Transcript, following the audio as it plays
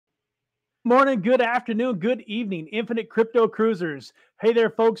morning, good afternoon, good evening, Infinite Crypto Cruisers. Hey there,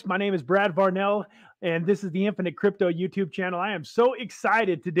 folks. My name is Brad Varnell, and this is the Infinite Crypto YouTube channel. I am so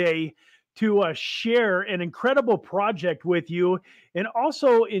excited today to share an incredible project with you and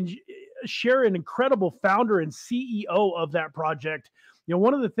also share an incredible founder and CEO of that project. You know,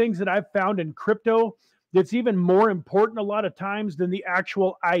 one of the things that I've found in crypto that's even more important a lot of times than the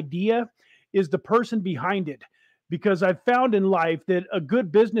actual idea is the person behind it, because I've found in life that a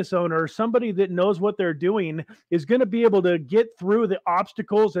good business owner, somebody that knows what they're doing, is going to be able to get through the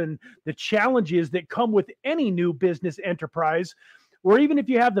obstacles and the challenges that come with any new business enterprise. Or even if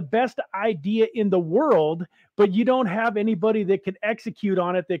you have the best idea in the world, but you don't have anybody that can execute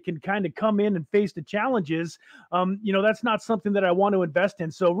on it, that can kind of come in and face the challenges, that's not something that I want to invest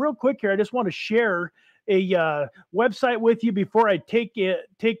in. So, real quick here, I just want to share a website with you before I take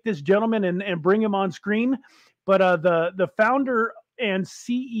this gentleman and bring him on screen. But the founder and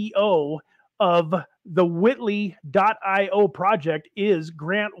CEO of the Whitley.io project is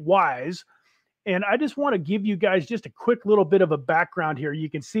Grant Wise. And I just want to give you guys just a quick little bit of a background here.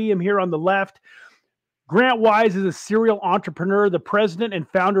 You can see him here on the left. Grant Wise is a serial entrepreneur, the president and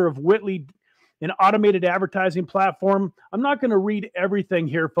founder of Whitley, an automated advertising platform. I'm not going to read everything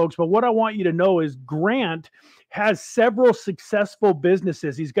here, folks, but what I want you to know is Grant has several successful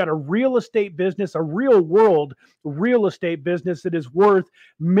businesses. He's got a real estate business, a real world real estate business that is worth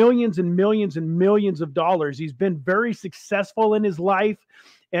millions and millions and millions of dollars. He's been very successful in his life,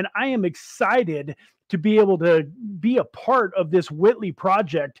 and I am excited to be able to be a part of this Whitley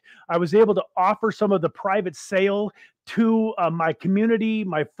project. I was able to offer some of the private sale to my community,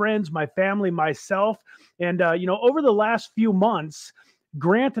 my friends, my family, myself. And, over the last few months,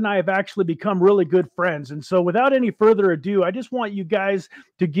 Grant and I have actually become really good friends. And so without any further ado, I just want you guys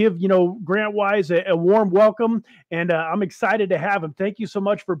to give, Grant Wise a warm welcome. And I'm excited to have him. Thank you so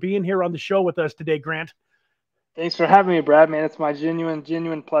much for being here on the show with us today, Grant. Thanks for having me, Brad, man. It's my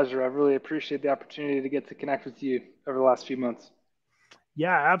genuine pleasure. I really appreciate the opportunity to get to connect with you over the last few months.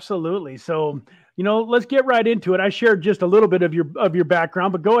 Yeah, absolutely. So, let's get right into it. I shared just a little bit of your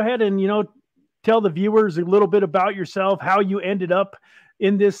background, but go ahead and, tell the viewers a little bit about yourself, how you ended up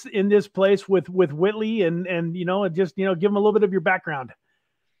in this place with Whitley, and just give them a little bit of your background.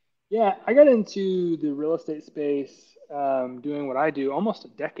 Yeah, I got into the real estate space doing what I do almost a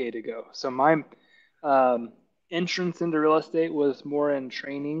decade ago. So my entrance into real estate was more in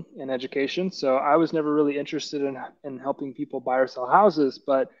training and education. So I was never really interested in helping people buy or sell houses,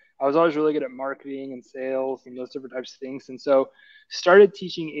 but I was always really good at marketing and sales and those different types of things. And so started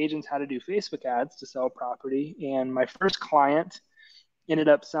teaching agents how to do Facebook ads to sell property. And my first client ended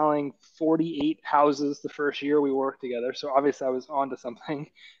up selling 48 houses the first year we worked together. So obviously I was onto something.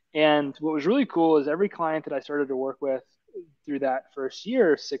 And what was really cool is every client that I started to work with through that first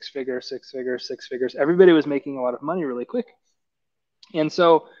year, six figures, everybody was making a lot of money really quick. And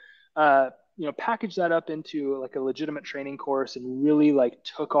so, packaged that up into like a legitimate training course and really like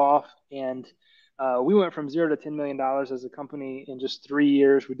took off. And we went from $0 to $10 million as a company in just 3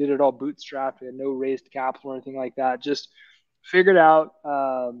 years. We did it all bootstrapped. We had no raised capital or anything like that. Just figured out,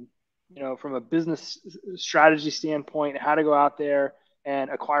 from a business strategy standpoint, how to go out there and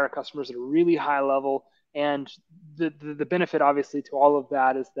acquire customers at a really high level. And the benefit, obviously, to all of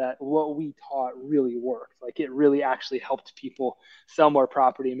that is that what we taught really worked. Like it really actually helped people sell more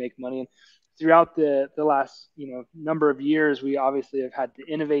property and make money. And throughout the last number of years, we obviously have had to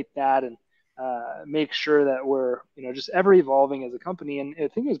innovate that and make sure that we're just ever evolving as a company. And I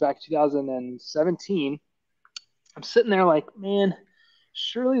think it was back in 2017. I'm sitting there like, man,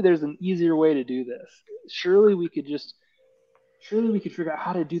 surely there's an easier way to do this. Surely we could figure out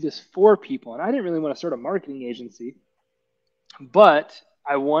how to do this for people. And I didn't really want to start a marketing agency, but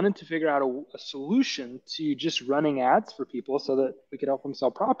I wanted to figure out a solution to just running ads for people so that we could help them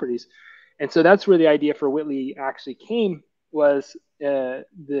sell properties. And so that's where the idea for Whitley actually came, was the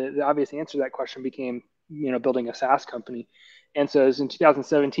obvious answer to that question became, building a SaaS company. And so it was in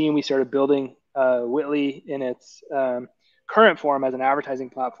 2017, we started building Whitley in its current form as an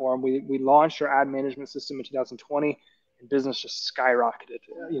advertising platform. We launched our ad management system in 2020. And business just skyrocketed.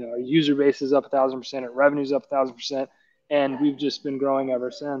 Our user base is up 1,000%, our revenue's up 1,000%, and we've just been growing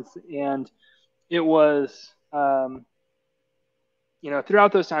ever since. And it was, throughout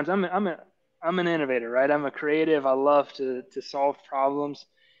those times, I'm an innovator, right? I'm a creative. I love to solve problems,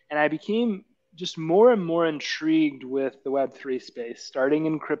 and I became just more and more intrigued with the Web3 space, starting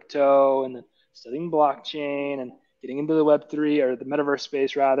in crypto and then studying blockchain and getting into the Web3 or the metaverse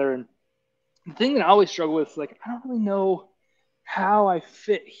space rather. And the thing that I always struggle with is like, I don't really know how I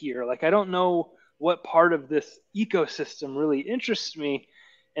fit here. Like, I don't know what part of this ecosystem really interests me.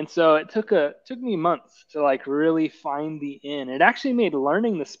 And so it took me months to like really find the in. It actually made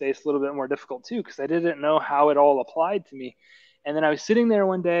learning the space a little bit more difficult too, because I didn't know how it all applied to me. And then I was sitting there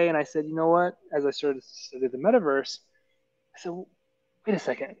one day and I said, you know what? As I started to study the metaverse, I said, well, wait a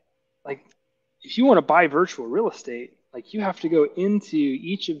second. Like, if you want to buy virtual real estate, like you have to go into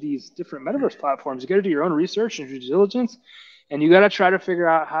each of these different metaverse platforms. You got to do your own research and due diligence, and you got to try to figure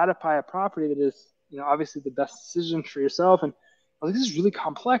out how to buy a property that is, obviously the best decision for yourself. And I was like, this is really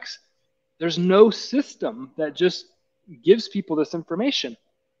complex. There's no system that just gives people this information.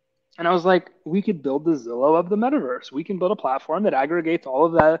 And I was like, we could build the Zillow of the metaverse. We can build a platform that aggregates all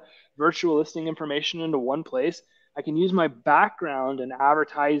of that virtual listing information into one place. I can use my background in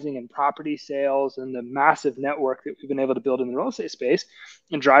advertising and property sales and the massive network that we've been able to build in the real estate space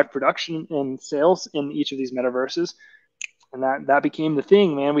and drive production and sales in each of these metaverses. And that became the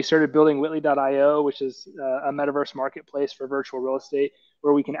thing, man. We started building Whitley.io, which is a metaverse marketplace for virtual real estate,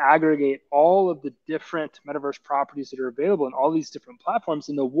 where we can aggregate all of the different metaverse properties that are available in all these different platforms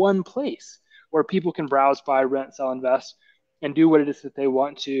into one place where people can browse, buy, rent, sell, invest, and do what it is that they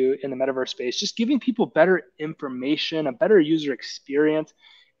want to in the metaverse space. Just giving people better information, a better user experience,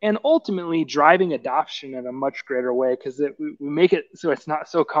 and ultimately driving adoption in a much greater way, because we make it so it's not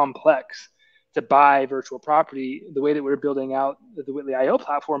so complex to buy virtual property. The way that we're building out the Whitley.io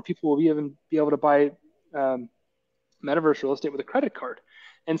platform, people will even be able to buy metaverse real estate with a credit card.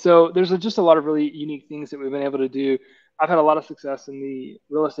 And so there's just a lot of really unique things that we've been able to do. I've had a lot of success in the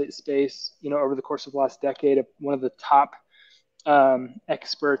real estate space, over the course of the last decade. One of the top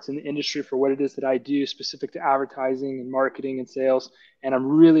experts in the industry for what it is that I do, specific to advertising and marketing and sales. And I'm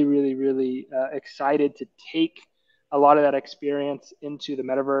really, really, really excited to take a lot of that experience into the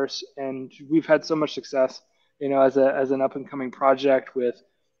metaverse. And we've had so much success, as an up and coming project with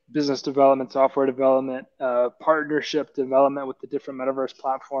business development, software development, partnership development with the different metaverse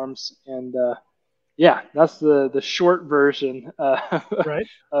platforms. And yeah, that's the short version right.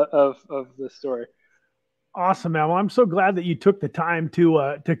 of the story. Awesome, man. Well, I'm so glad that you took the time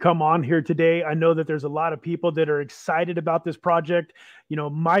to come on here today. I know that there's a lot of people that are excited about this project.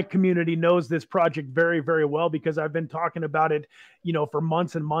 My community knows this project very, very well because I've been talking about it, for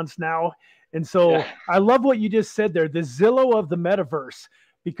months and months now. And so yeah. I love what you just said there, the Zillow of the metaverse,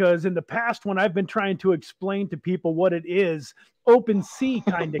 because in the past, when I've been trying to explain to people what it is, OpenSea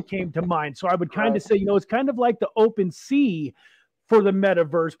kind of came to mind. So I would kind of say, it's kind of like the OpenSea for the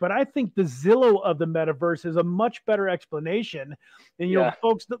metaverse, but I think the Zillow of the metaverse is a much better explanation. And,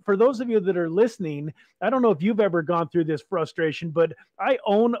 folks, for those of you that are listening, I don't know if you've ever gone through this frustration, but I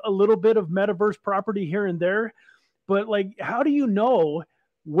own a little bit of metaverse property here and there, but like, how do you know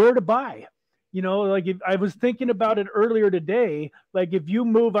where to buy? Like if I was thinking about it earlier today, like if you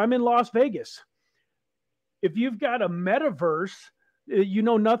move, I'm in Las Vegas. If you've got a metaverse you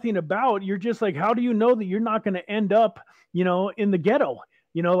know nothing about, you're just like, how do you know that you're not going to end up, in the ghetto?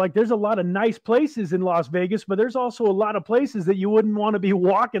 Like there's a lot of nice places in Las Vegas, but there's also a lot of places that you wouldn't want to be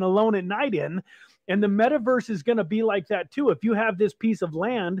walking alone at night in. And the metaverse is going to be like that too. If you have this piece of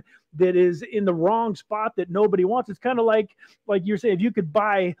land that is in the wrong spot that nobody wants, it's kind of like you're saying, if you could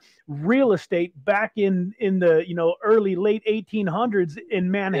buy real estate back in the early late 1800s in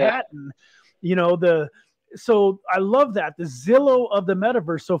Manhattan, so I love that, the Zillow of the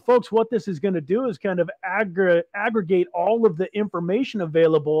metaverse. So folks, what this is going to do is kind of aggregate all of the information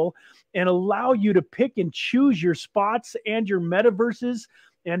available and allow you to pick and choose your spots and your metaverses.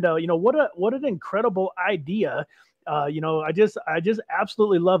 And what an incredible idea. I just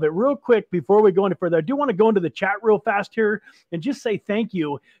absolutely love it. Real quick, before we go any further, I do want to go into the chat real fast here and just say thank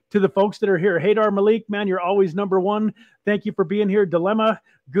you to the folks that are here. Haydar Malik, man, you're always number one. Thank you for being here. Dilemma,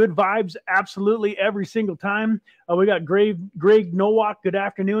 good vibes, absolutely every single time. We got Greg Nowak, good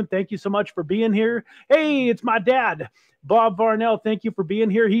afternoon. Thank you so much for being here. Hey, it's my dad, Bob Varnell. Thank you for being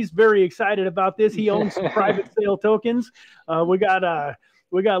here. He's very excited about this. He owns some private sale tokens. We got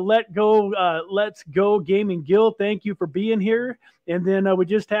Let's Go Gaming Guild. Thank you for being here. And then we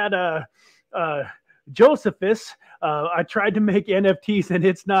just had Josephus. I tried to make NFTs and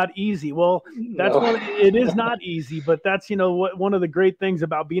it's not easy. Well, that's it is not easy, but that's, one of the great things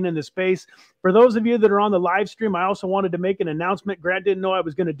about being in this space. For those of you that are on the live stream, I also wanted to make an announcement. Grant didn't know I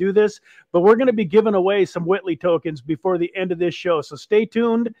was going to do this, but we're going to be giving away some Whitley tokens before the end of this show. So stay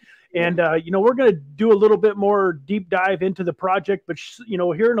tuned. And, we're going to do a little bit more deep dive into the project, but,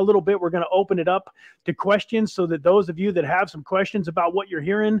 here in a little bit, we're going to open it up to questions so that those of you that have some questions about what you're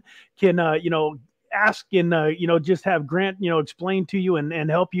hearing can, ask and, just have Grant, explain to you and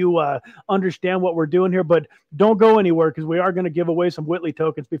help you understand what we're doing here. But don't go anywhere because we are going to give away some Whitley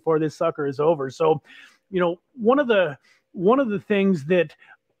tokens before this sucker is over. So, one of the things that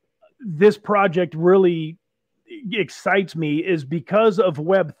this project really excites me is because of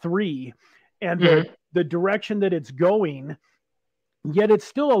Web3 and the direction that it's going. Yet it's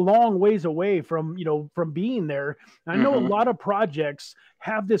still a long ways away from, from being there. I know a lot of projects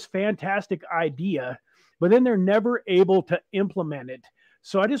have this fantastic idea, but then they're never able to implement it.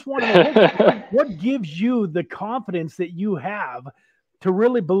 So I just want to know what gives you the confidence that you have to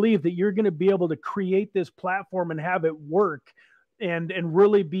really believe that you're going to be able to create this platform and have it work and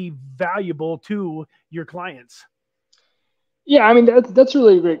really be valuable to your clients? Yeah, I mean that's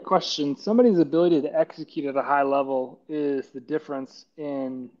really a great question. Somebody's ability to execute at a high level is the difference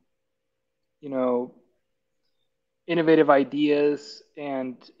in, you know, innovative ideas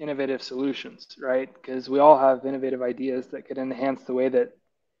and innovative solutions, right? Because we all have innovative ideas that could enhance the way that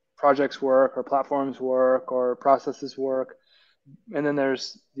projects work or platforms work or processes work. And then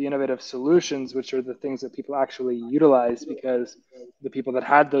there's the innovative solutions, which are the things that people actually utilize because the people that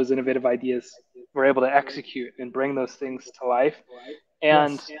had those innovative ideas were able to execute and bring those things to life.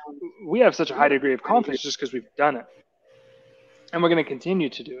 And Yes. we have such a high degree of confidence just because we've done it. And we're going to continue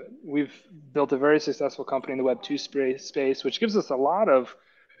to do it. We've built a very successful company in the Web2 space, which gives us a lot of,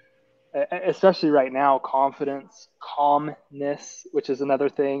 especially right now, confidence, calmness, which is another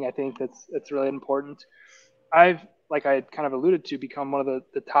thing I think that's really important. I've, like I kind of alluded to, become one of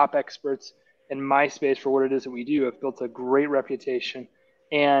the top experts in my space for what it is that we do. I've built a great reputation.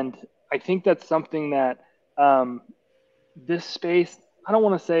 And I think that's something that this space, I don't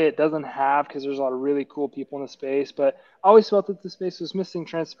want to say it doesn't have, because there's a lot of really cool people in the space, but I always felt that the space was missing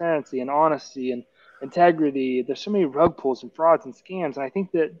transparency and honesty and integrity. There's so many rug pulls and frauds and scams. And I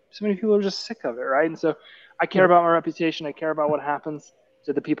think that so many people are just sick of it, right? And so I care about my reputation. I care about what happens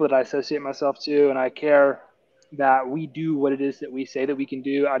to the people that I associate myself to. And I care that we do what it is that we say that we can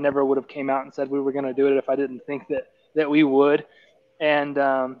do. I never would have came out and said we were going to do it if I didn't think that we would. And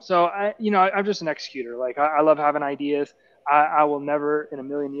so I'm just an executor. Like I love having ideas. I will never in a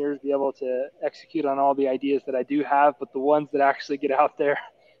million years be able to execute on all the ideas that I do have, but the ones that actually get out there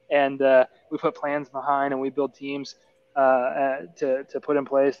and we put plans behind and we build teams to put in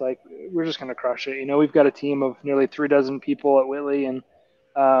place, like we're just going to crush it. We've got a team of nearly 36 people at Whitley, and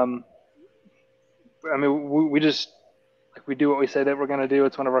I mean, we just, like, we do what we say that we're going to do.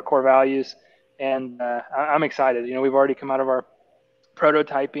 It's one of our core values, and I'm excited. We've already come out of our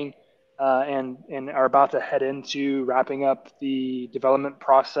prototyping and are about to head into wrapping up the development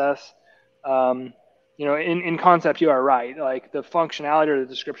process. In concept, you are right. Like the functionality or the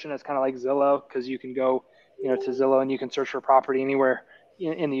description is kind of like Zillow, because you can go, to Zillow and you can search for property anywhere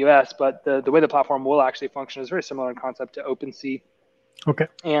in the U.S. But the way the platform will actually function is very similar in concept to OpenSea. Okay.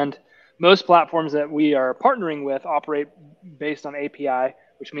 And most platforms that we are partnering with operate based on API,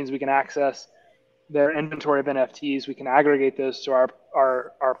 which means we can access their inventory of NFTs. We can aggregate those to our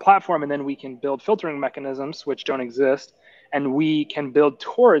platform, and then we can build filtering mechanisms which don't exist. And we can build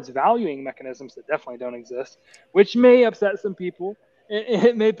towards valuing mechanisms that definitely don't exist, which may upset some people.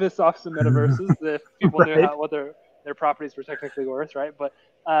 It may piss off some metaverses if people Right. knew what their properties were technically worth, right? But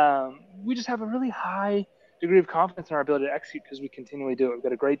we just have a really high degree of confidence in our ability to execute because we continually do it. We've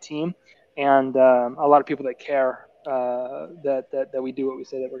got a great team and a lot of people that care that we do what we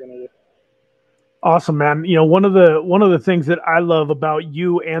say that we're going to do. Awesome, man. One of the things that I love about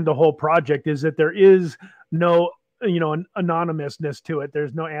you and the whole project is that there is no, anonymousness to it.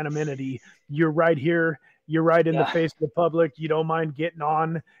 There's no anonymity. You're right here. You're right in the face of the public. You don't mind getting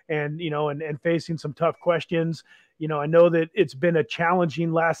on and, and facing some tough questions. I know that it's been a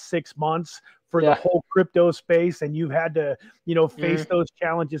challenging last 6 months for the whole crypto space, and you've had to, face those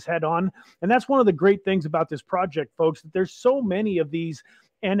challenges head on. And that's one of the great things about this project, folks, that there's so many of these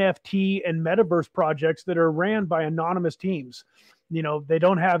NFT and metaverse projects that are ran by anonymous teams. They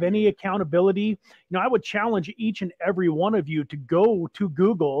don't have any accountability. I would challenge each and every one of you to go to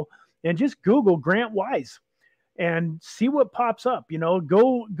Google and just Google Grant Wise and see what pops up.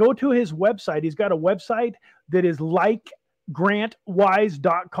 Go to his website. He's got a website that is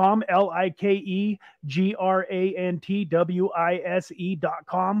likegrantwise.com,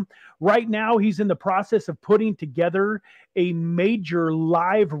 LikeGrantWise.com. Right now, he's in the process of putting together a major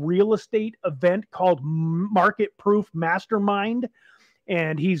live real estate event called Market Proof Mastermind.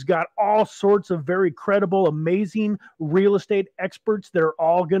 And he's got all sorts of very credible, amazing real estate experts that are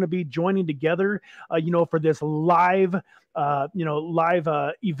all going to be joining together, for this live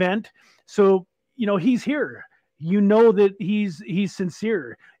event. So, he's here. That he's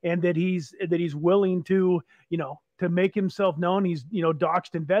sincere and that he's willing to, to make himself known. He's,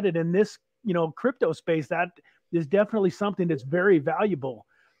 doxed and vetted in this, crypto space. That is definitely something that's very valuable.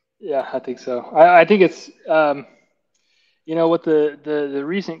 Yeah, I think so. I think it's, What the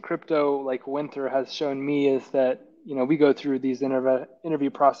recent crypto like winter has shown me is that, we go through these interview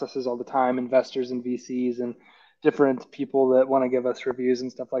processes all the time, investors and VCs and different people that want to give us reviews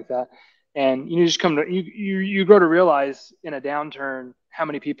and stuff like that. And you just come to you grow to realize in a downturn how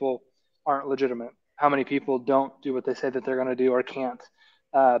many people aren't legitimate, how many people don't do what they say that they're going to do or can't,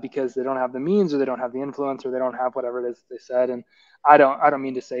 because they don't have the means or they don't have the influence or they don't have whatever it is they said. And I don't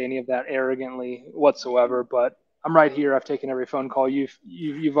mean to say any of that arrogantly whatsoever, but I'm right here. I've taken every phone call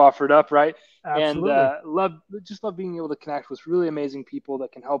you've offered up, right? And Absolutely. love being able to connect with really amazing people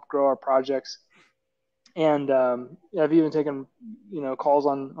that can help grow our projects. And yeah, I've even taken calls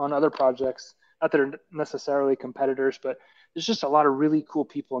on other projects, not that are necessarily competitors, but there's just a lot of really cool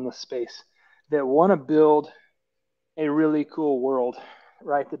people in this space that want to build a really cool world,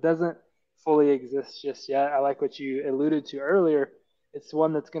 right? That doesn't fully exist just yet. I like what you alluded to earlier. It's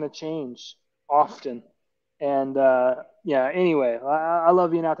one that's going to change often. And yeah, anyway, I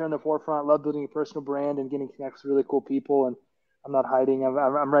love being out there in the forefront. I love building a personal brand and getting connected with really cool people. And I'm not hiding.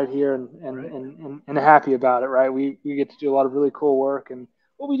 I'm right here Right. and happy about it, right? We get to do a lot of really cool work. And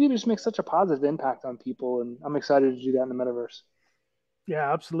what we do just makes such a positive impact on people. And I'm excited to do that in the metaverse.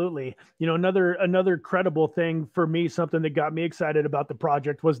 Yeah, absolutely. Another credible thing for me, something that got me excited about the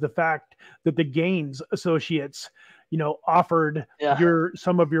project was the fact that the Gaines Associates, offered Yeah. your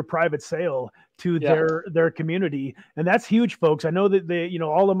some of your private sale to Yeah. their community, and that's huge, folks. I know that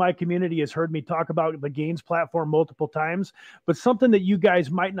all of my community has heard me talk about the Gaines platform multiple times, but something that you guys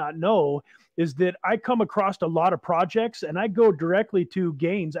might not know is that I come across a lot of projects and I go directly to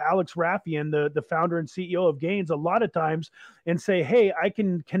Gaines, Alex Raffian, the founder and CEO of Gaines, a lot of times and say, hey, I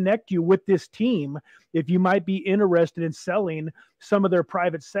can connect you with this team if you might be interested in selling some of their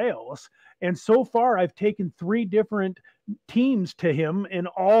private sales. And so far, I've taken 3 different teams to him, and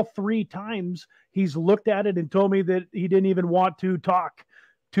all 3 times he's looked at it and told me that he didn't even want to talk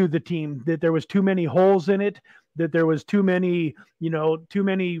to the team, that there was too many holes in it, that there was too many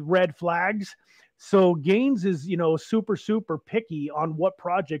red flags. So Gaines is, super, super picky on what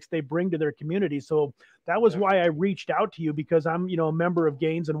projects they bring to their community. So that was Yeah. why I reached out to you, because I'm, a member of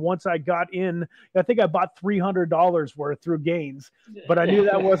Gaines. And once I got in, I think I bought $300 worth through Gaines, but I knew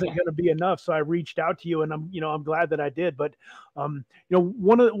that wasn't going to be enough. So I reached out to you, and I'm glad that I did. But,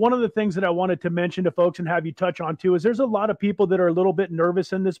 one of the things that I wanted to mention to folks and have you touch on too, is there's a lot of people that are a little bit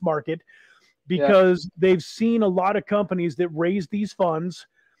nervous in this market Yeah. because they've seen a lot of companies that raise these funds,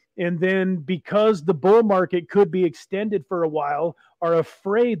 and then because the bull market could be extended for a while, are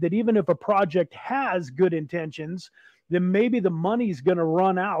afraid that even if a project has good intentions, then maybe the money's going to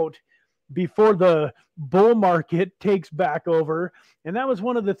run out before the bull market takes back over. And that was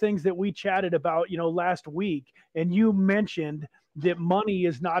one of the things that we chatted about, last week. And you mentioned that money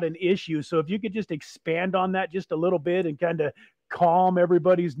is not an issue. So if you could just expand on that just a little bit and kind of calm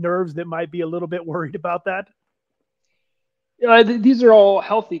everybody's nerves that might be a little bit worried about that. These are all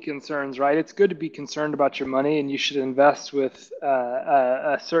healthy concerns, right? It's good to be concerned about your money, and you should invest with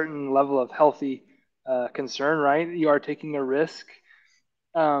a certain level of healthy concern, right? You are taking a risk.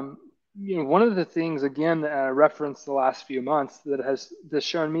 Um, one of the things, again, that I referenced the last few months that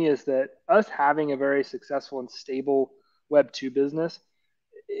shown me is that us having a very successful and stable Web2 business,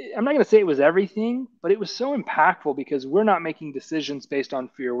 I'm not going to say it was everything, but it was so impactful because we're not making decisions based on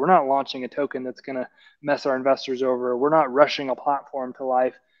fear. We're not launching a token that's going to mess our investors over. We're not rushing a platform to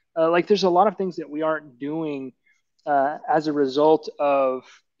life. Like there's a lot of things that we aren't doing as a result of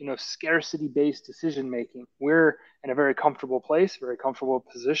scarcity based decision making. We're in a very comfortable place, very comfortable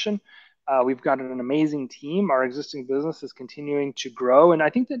position. We've got an amazing team. Our existing business is continuing to grow, and I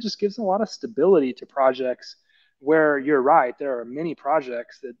think that just gives a lot of stability to projects where you're right. There are many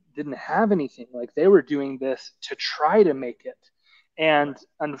projects that didn't have anything. Like they were doing this to try to make it. And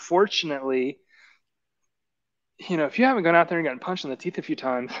unfortunately, if you haven't gone out there and gotten punched in the teeth a few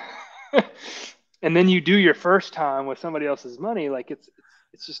times, and then you do your first time with somebody else's money, like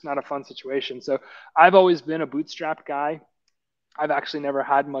it's just not a fun situation. So I've always been a bootstrap guy. I've actually never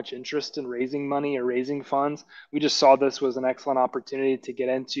had much interest in raising money or raising funds. We just saw this was an excellent opportunity to get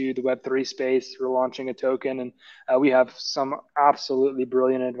into the Web3 space. We're launching a token, and we have some absolutely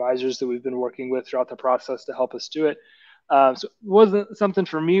brilliant advisors that we've been working with throughout the process to help us do it. So it wasn't something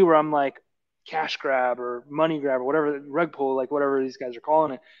for me where I'm like cash grab or money grab or whatever, rug pull, like whatever these guys are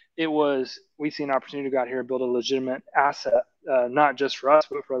calling it. It was, we see an opportunity to go out here and build a legitimate asset, not just for us,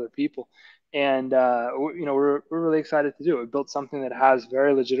 but for other people. And we're really excited to do it. We built something that has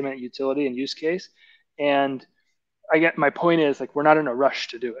very legitimate utility and use case. And I get, my point is, like, we're not in a rush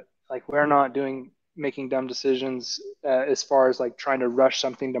to do it. Like we're Yeah. not doing making dumb decisions as far as like trying to rush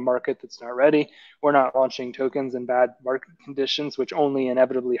something to market that's not ready. We're not launching tokens in bad market conditions, which only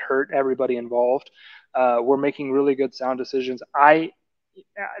inevitably hurt everybody involved. We're making really good sound decisions.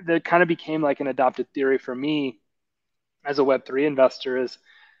 That kind of became like an adopted theory for me as a Web3 investor is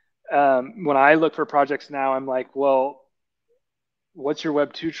when I look for projects now, I'm like, well, what's your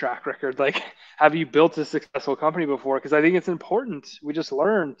Web2 track record? Like, have you built a successful company before? Because I think it's important. We just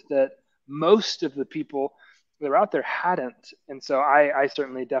learned that most of the people that are out there hadn't. And so I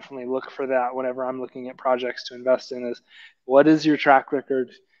certainly definitely look for that whenever I'm looking at projects to invest in is what is your track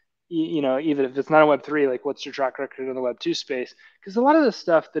record? You know, even if it's not a Web3, like what's your track record in the Web2 space? Because a lot of the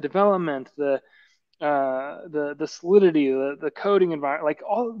stuff, the development, the solidity, the coding environment, like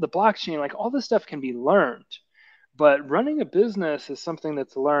all the blockchain, like all this stuff can be learned. But running a business is something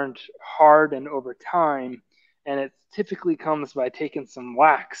that's learned hard and over time, and it typically comes by taking some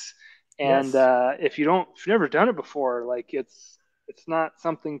whacks. And Yes. if you've never done it before, like it's not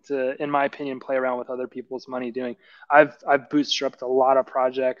something to, in my opinion, play around with other people's money doing. I've bootstrapped a lot of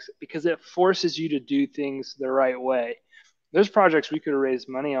projects because it forces you to do things the right way. There's projects we could have raised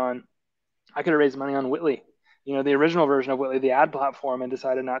money on. I could have raised money on Whitly, you know, the original version of Whitly, the ad platform, and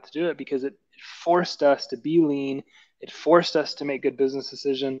decided not to do it because it forced us to be lean. It forced us to make good business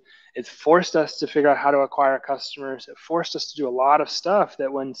decisions. It forced us to figure out how to acquire customers. It forced us to do a lot of stuff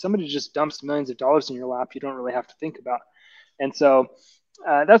that when somebody just dumps millions of dollars in your lap, you don't really have to think about. And so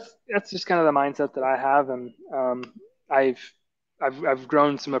that's just kind of the mindset that I have, and I've I've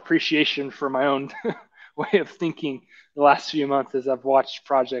grown some appreciation for my own way of thinking the last few months as I've watched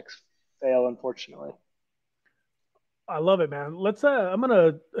projects fail, unfortunately. I love it, man. Let's I'm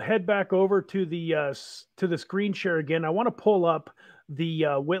gonna head back over to the screen share again. I want to pull up the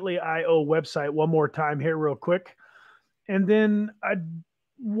Whitley IO website one more time here real quick. And then I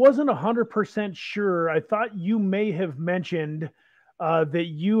wasn't 100% sure. I thought you may have mentioned that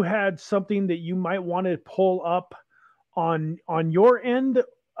you had something that you might want to pull up on your end.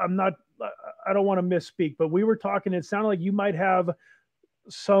 I'm not I don't want to misspeak, but we were talking, it sounded like you might have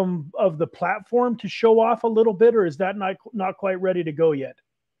some of the platform to show off a little bit, or is that not quite ready to go yet?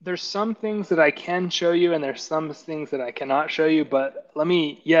 There's some things that I can show you, and there's some things that I cannot show you. But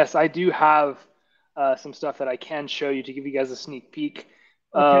yes, I do have some stuff that I can show you to give you guys a sneak peek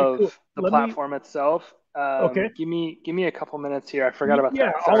Okay, cool. of the Let me platform itself. Okay. Give me a couple minutes here. I forgot about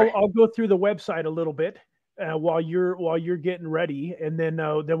Yeah, that. Sorry. I'll go through the website a little bit while you're getting ready, and then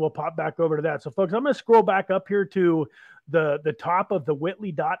we'll pop back over to that. So, folks, I'm going to scroll back up here to the top of the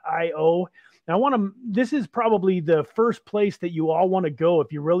Whitley.io. Now, I want to. This is probably the first place that you all want to go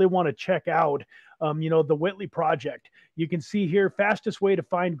if you really want to check out, the Whitley project. You can see here fastest way to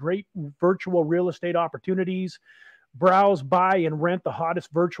find great virtual real estate opportunities. Browse, buy, and rent the hottest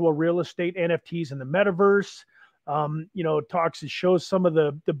virtual real estate NFTs in the metaverse. Talks, it shows some of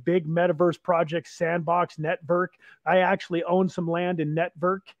the big metaverse projects, Sandbox, Network. I actually own some land in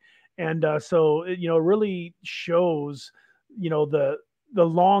Network, and so it really shows the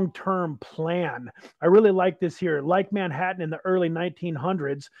long-term plan. I really like this here. Like Manhattan in the early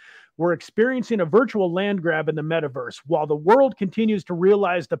 1900s, we're experiencing a virtual land grab in the metaverse. While the world continues to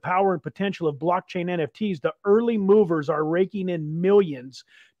realize the power and potential of blockchain NFTs, the early movers are raking in millions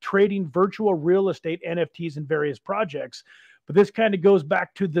trading virtual real estate NFTs in various projects. But this kind of goes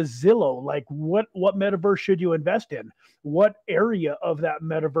back to the Zillow. Like, what metaverse should you invest in? What area of that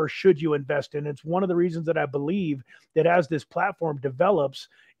metaverse should you invest in? It's one of the reasons that I believe that as this platform develops,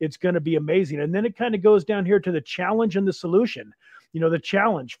 it's going to be amazing. And then it kind of goes down here to the challenge and the solution. The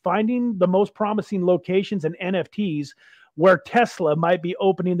challenge, finding the most promising locations and NFTs where Tesla might be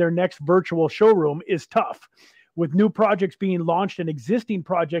opening their next virtual showroom is tough. With new projects being launched and existing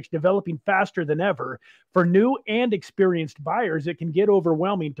projects developing faster than ever, for new and experienced buyers, it can get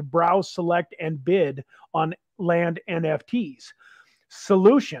overwhelming to browse, select, and bid on land NFTs.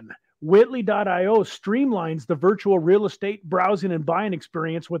 Solution: Whitley.io streamlines the virtual real estate browsing and buying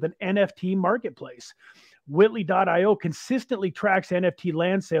experience with an NFT marketplace. Whitley.io consistently tracks NFT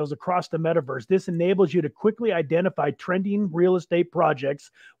land sales across the metaverse. This enables you to quickly identify trending real estate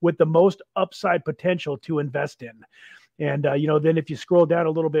projects with the most upside potential to invest in. And then if you scroll down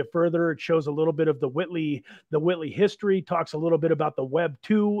a little bit further, it shows a little bit of the Whitley history, talks a little bit about the Web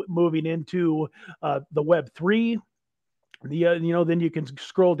 2 moving into the Web 3. Then you can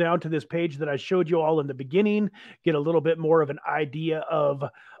scroll down to this page that I showed you all in the beginning, get a little bit more of an idea of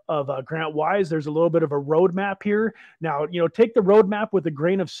Grant Wise. There's a little bit of a roadmap here. Now, take the roadmap with a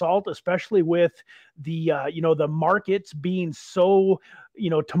grain of salt, especially with the markets being so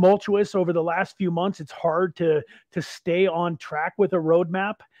tumultuous over the last few months. It's hard to stay on track with a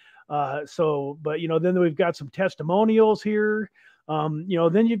roadmap. But then we've got some testimonials here.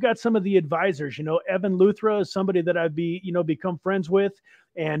 Then you've got some of the advisors. Evan Luthra is somebody that I've become friends with,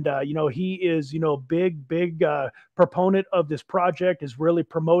 and he is big proponent of this project, is really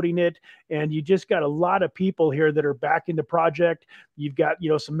promoting it, and you just got a lot of people here that are backing the project. You've got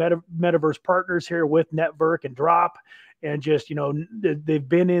some metaverse partners here with Network and Drop, and just they've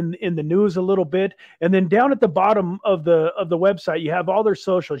been in the news a little bit. And then down at the bottom of the website, you have all their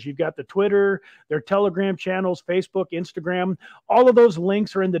socials. You've got the Twitter, their Telegram channels, Facebook, Instagram. All of those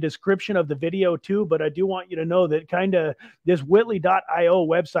links are in the description of the video too. But I do want you to know that kind of this Whitley.io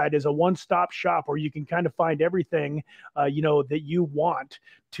website is a one-stop shop where you can kind of find everything that you want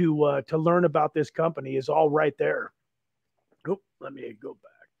to learn about this company is all right there. Oh, let me go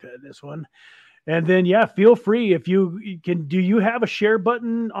back to this one. And then, feel free if you can. Do you have a share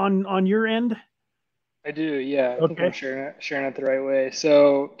button on your end? I do. Yeah. I think I'm sharing it the right way.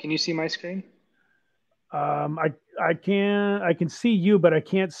 So can you see my screen? I can see you, but I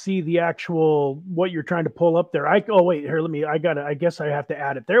can't see the actual what you're trying to pull up there. Oh wait, here, I guess I have to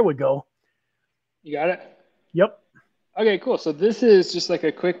add it. There we go. You got it? Yep. Okay, cool. So this is just like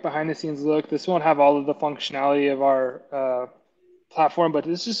a quick behind the scenes look. This won't have all of the functionality of our platform, but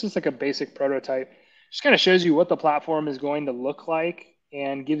this is just like a basic prototype. Just kind of shows you what the platform is going to look like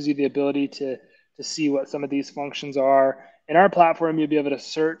and gives you the ability to see what some of these functions are. In our platform, you'll be able to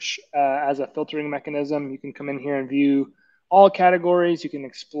search as a filtering mechanism. You can come in here and view all categories. You can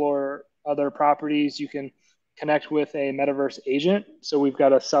explore other properties. You can connect with a metaverse agent. So we've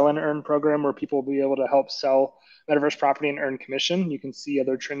got a sell and earn program where people will be able to help sell metaverse property and earn commission. You can see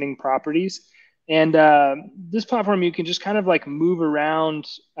other trending properties. And this platform, you can just kind of like move around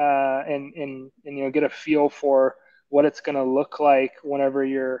and get a feel for what it's going to look like whenever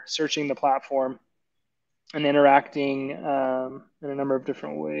you're searching the platform and interacting in a number of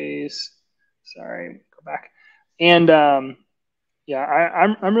different ways. Sorry, go back. And I'm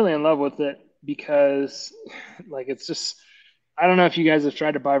really in love with it because like it's just, I don't know if you guys have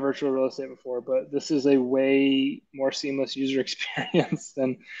tried to buy virtual real estate before, but this is a way more seamless user experience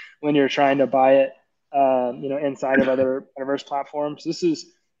than when you're trying to buy it, inside of other metaverse platforms. This is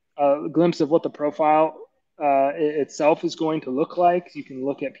a glimpse of what the profile itself is going to look like. You can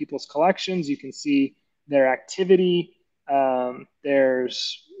look at people's collections. You can see their activity.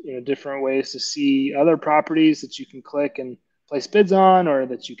 There's different ways to see other properties that you can click and place bids on, or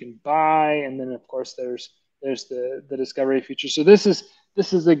that you can buy. And then of course there's the discovery feature. So this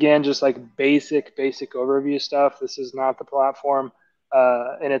is again just like basic overview stuff. This is not the platform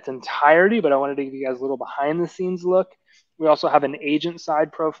in its entirety, but I wanted to give you guys a little behind the scenes look. We also have an agent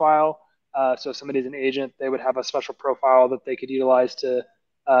side profile. So if somebody's an agent, they would have a special profile that they could utilize to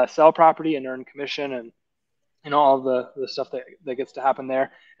sell property and earn commission and all the stuff that gets to happen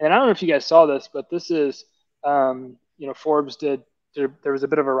there. And I don't know if you guys saw this, but this is Forbes did. There was a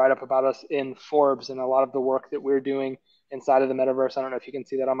bit of a write-up about us in Forbes and a lot of the work that we're doing inside of the metaverse. I don't know if you can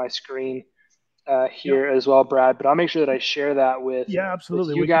see that on my screen here as well, Brad, but I'll make sure that I share that with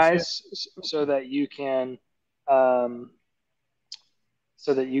you guys so that you can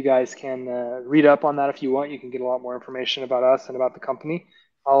read up on that if you want. You can get a lot more information about us and about the company.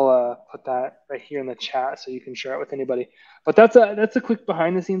 I'll put that right here in the chat so you can share it with anybody. But that's a quick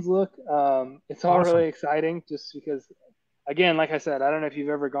behind the scenes look. It's all really exciting just because, again, like I said, I don't know if you've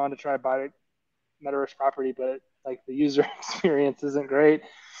ever gone to try to buy metaverse property, but like the user experience isn't great.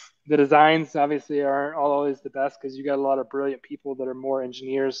 The designs obviously aren't always the best because you got a lot of brilliant people that are more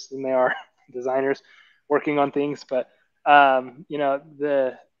engineers than they are designers working on things. But the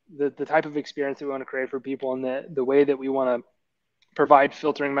type of experience that we want to create for people and the way that we want to provide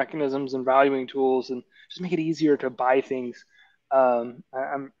filtering mechanisms and valuing tools and just make it easier to buy things. I'm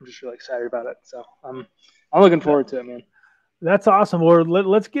just really excited about it. So I'm looking forward to it, man. That's awesome. Well,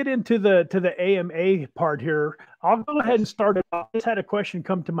 let's get into the AMA part here. I'll go ahead and start it off. I just had a question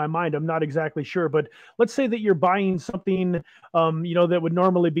come to my mind. I'm not exactly sure, but let's say that you're buying something, that would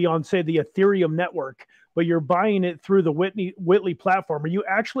normally be on, say, the Ethereum network, but you're buying it through the Whitley platform. Are you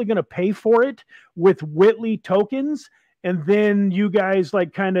actually going to pay for it with Whitley tokens? And then you guys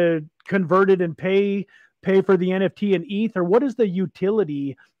like kind of convert it and pay for the NFT in ETH, or what is the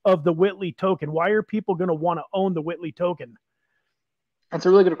utility of the Whitley token? Why are people going to want to own the Whitley token? That's a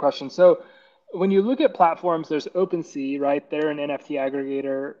really good question. So when you look at platforms, there's OpenSea, right? They're an NFT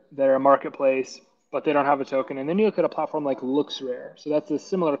aggregator. They're a marketplace, but they don't have a token. And then you look at a platform like LooksRare. So that's a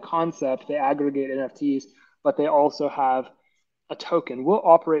similar concept. They aggregate NFTs, but they also have a token. We'll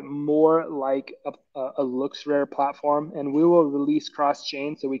operate more like a LooksRare platform, and we will release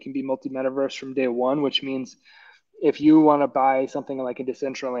cross-chain so we can be multi-metaverse from day one, which means if you want to buy something like a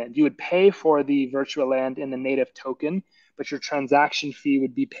Decentraland, you would pay for the virtual land in the native token, but your transaction fee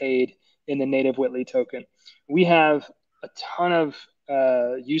would be paid in the native Whitley token. We have a ton of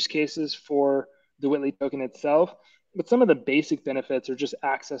use cases for the Whitley token itself, but some of the basic benefits are just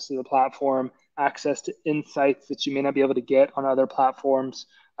access to the platform, access to insights that you may not be able to get on other platforms,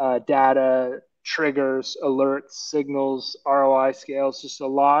 data, triggers, alerts, signals, ROI scales, just a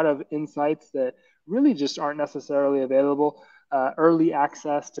lot of insights that really just aren't necessarily available. Early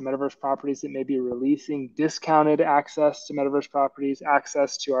access to metaverse properties that may be releasing, discounted access to metaverse properties,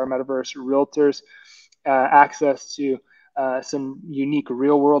 access to our metaverse realtors, access to some unique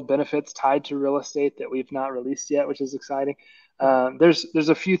real world benefits tied to real estate that we've not released yet, which is exciting. There's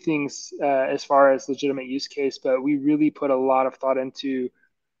a few things as far as legitimate use case, but we really put a lot of thought into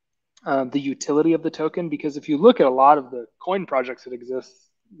the utility of the token, because if you look at a lot of the coin projects that exist,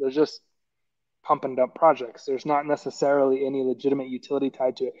 they're just pump and dump projects. There's not necessarily any legitimate utility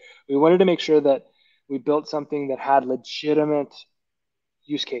tied to it. We wanted to make sure that we built something that had legitimate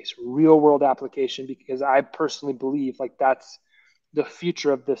use case, real world application, because I personally believe like that's the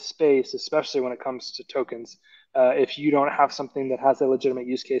future of this space, especially when it comes to tokens. If you don't have something that has a legitimate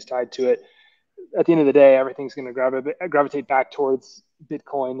use case tied to it, at the end of the day, everything's going to gravitate back towards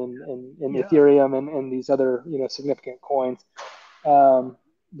Bitcoin and Ethereum and these other significant coins.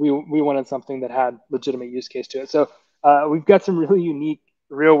 We wanted something that had legitimate use case to it. So we've got some really unique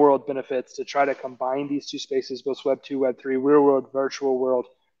real world benefits to try to combine these two spaces, both Web 2, Web 3, real world, virtual world,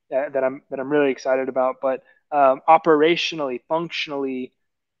 that I'm really excited about. But operationally, functionally,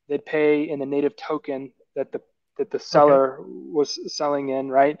 they'd pay in the native token that the seller was selling in,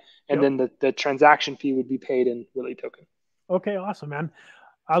 right? And then the transaction fee would be paid in Whitley token. Okay, awesome, man.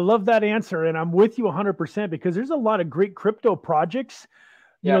 I love that answer, and I'm with you 100% because there's a lot of great crypto projects,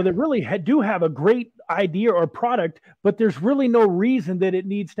 that really do have a great idea or product, but there's really no reason that it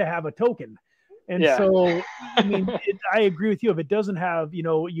needs to have a token. And so, I mean, I agree with you. If it doesn't have,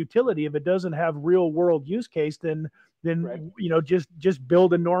 utility, if it doesn't have real world use case, then right. Just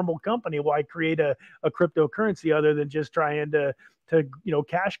build a normal company. Why create a cryptocurrency other than just trying to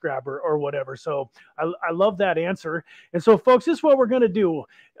cash grab or whatever. So I love that answer. And so, folks, this is what we're going to do.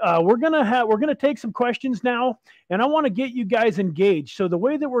 We're going to take some questions now, and I want to get you guys engaged. So the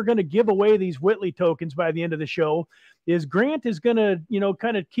way that we're going to give away these Whitley tokens by the end of the show is Grant is going to,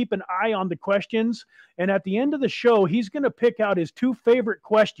 kind of keep an eye on the questions. And at the end of the show, he's going to pick out his 2 favorite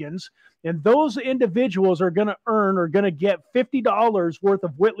questions. And those individuals are going to get $50 worth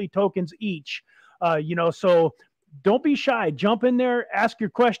of Whitley tokens each. So don't be shy. Jump in there, ask your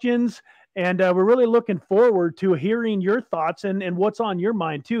questions. And we're really looking forward to hearing your thoughts and what's on your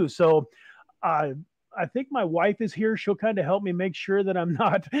mind too. So I think my wife is here. She'll kind of help me make sure that I'm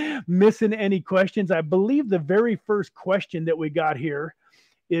not missing any questions. I believe the very first question that we got here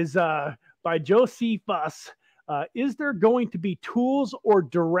is by Josephus. Is there going to be tools or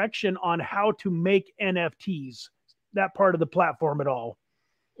direction on how to make NFTs, that part of the platform at all?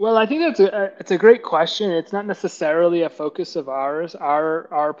 Well, I think it's a great question. It's not necessarily a focus of ours.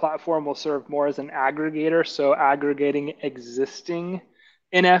 Our platform will serve more as an aggregator, so aggregating existing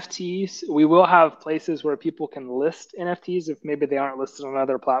NFTs. We will have places where people can list NFTs if maybe they aren't listed on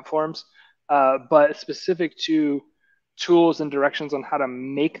other platforms, but specific to tools and directions on how to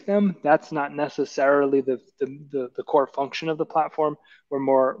make them, that's not necessarily the core function of the platform.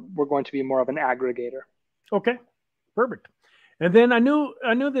 We're going to be more of an aggregator. Okay, perfect. And then I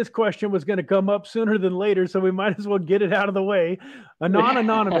knew this question was going to come up sooner than later, so we might as well get it out of the way.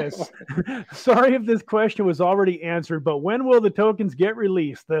 Anonymous. Sorry if this question was already answered, but when will the tokens get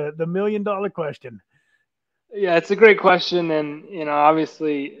released? The $1 million question. Yeah, it's a great question, and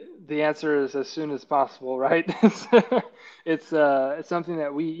obviously the answer is as soon as possible, right? It's something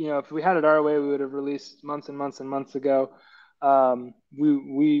that we, if we had it our way, we would have released months and months and months ago.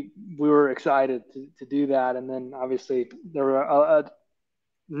 We were excited to do that, and then obviously there were a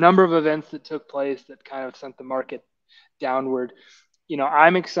number of events that took place that kind of sent the market downward.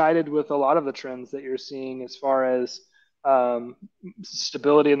 I'm excited with a lot of the trends that you're seeing as far as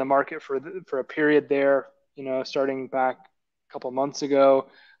stability in the market for a period there. Starting back a couple months ago,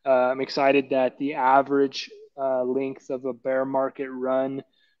 I'm excited that the average length of a bear market run,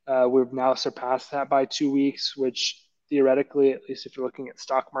 we've now surpassed that by 2 weeks, which theoretically, at least if you're looking at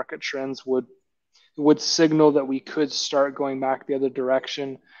stock market trends, would signal that we could start going back the other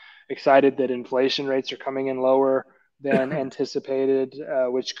direction. Excited that inflation rates are coming in lower than anticipated,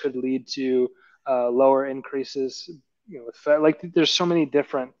 which could lead to lower increases. There's so many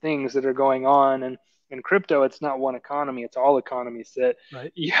different things that are going on, and in crypto, it's not one economy; it's all economies that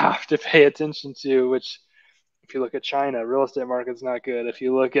you have to pay attention to. Which If you look at China, real estate market's not good. If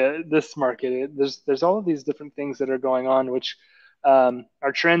you look at this market, there's all of these different things that are going on, which are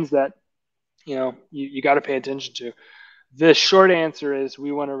trends that you got to pay attention to. The short answer is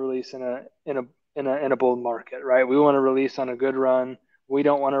we want to release in a bull market, right? We want to release on a good run. We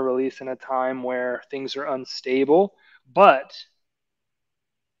don't want to release in a time where things are unstable, but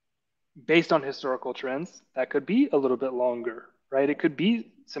based on historical trends, that could be a little bit longer, right? It could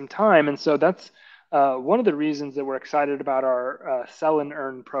be some time. And so that's one of the reasons that we're excited about our Sell and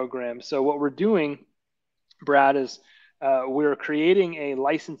Earn program. So what we're doing, Brad, is we're creating a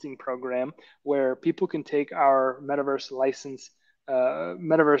licensing program where people can take our Metaverse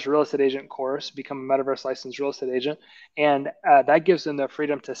Metaverse real estate agent course, become a Metaverse licensed real estate agent. And that gives them the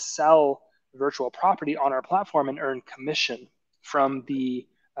freedom to sell virtual property on our platform and earn commission from the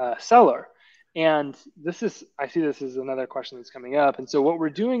seller. And I see this as another question that's coming up. And so what we're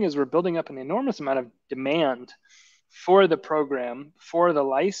doing is we're building up an enormous amount of demand for the program, for the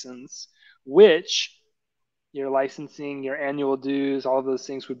license, which your licensing, your annual dues, all of those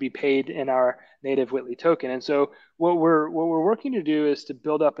things would be paid in our native Whitley token. And so what we're working to do is to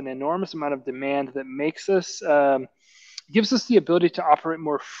build up an enormous amount of demand that makes us, gives us the ability to operate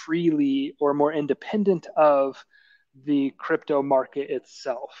more freely or more independent of the crypto market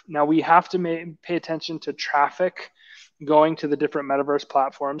itself. Now we have to pay attention to traffic going to the different metaverse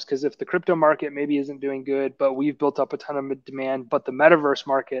platforms, because if the crypto market maybe isn't doing good, but we've built up a ton of demand, but the metaverse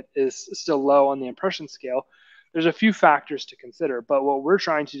market is still low on the impression scale, there's a few factors to consider. But what we're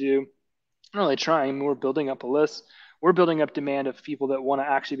trying to do, not really trying, we're building up a list. We're building up demand of people that want to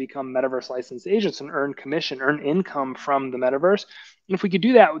actually become metaverse licensed agents and earn commission, earn income from the metaverse. And if we could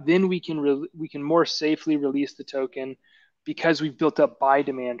do that, then we can more safely release the token, because we've built up buy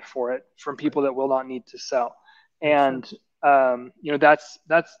demand for it from people that will not need to sell. And that's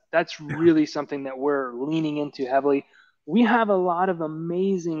really something that we're leaning into heavily. We have a lot of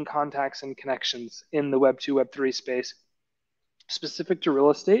amazing contacts and connections in the Web 2, Web 3 space, specific to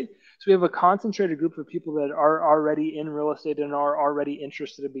real estate. So we have a concentrated group of people that are already in real estate and are already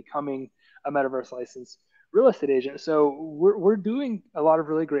interested in becoming a metaverse licensed real estate agent. So we're doing a lot of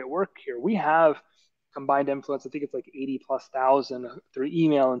really great work here. We have combined influence, I think it's like 80,000+ through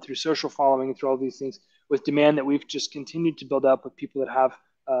email and through social following and through all these things, with demand that we've just continued to build up with people that have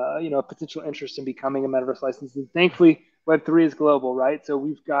a potential interest in becoming a metaverse license. And thankfully, Web3 is global, right? So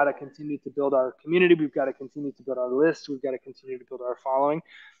we've got to continue to build our community. We've got to continue to build our list. We've got to continue to build our following.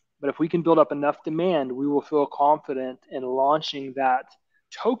 But if we can build up enough demand, we will feel confident in launching that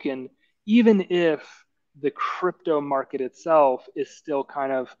token, even if the crypto market itself is still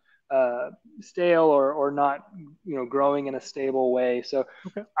kind of stale or not, growing in a stable way. So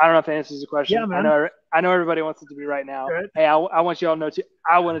okay. I don't know if that answers the question. Yeah, man. I know everybody wants it to be right now. Right. Hey, I want you all to know too.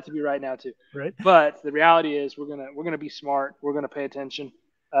 I want it to be right now too. Right. But the reality is, we're gonna be smart. We're gonna pay attention.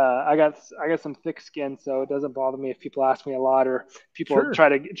 I got some thick skin, so it doesn't bother me if people ask me a lot or people try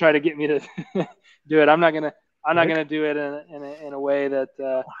to get me to do it. I'm not gonna do it in a way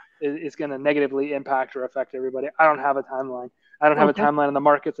that is gonna negatively impact or affect everybody. I don't have a timeline. I don't have a timeline in the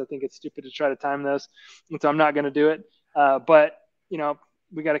markets. I think it's stupid to try to time those, and so I'm not going to do it. But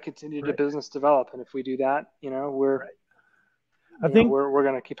we got to continue to business develop, and if we do that, we're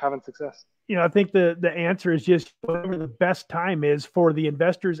going to keep having success. I think the answer is just whatever the best time is for the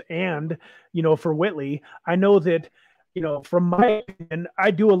investors and for Whitley. I know that from my opinion, I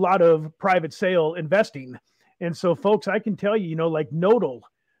do a lot of private sale investing, and so folks, I can tell you, like Nodal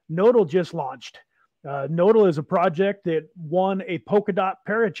just launched. Nodal is a project that won a Polkadot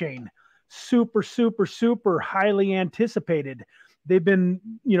parachain. Super, super, super highly anticipated. They've been,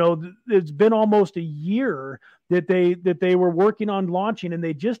 it's been almost a year that they were working on launching, and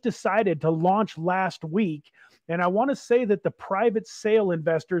they just decided to launch last week. And I want to say that the private sale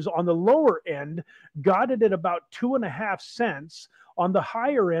investors on the lower end got it at about 2.5 cents. On the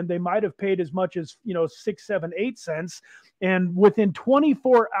higher end, they might have paid as much as 6, 7, 8 cents. And within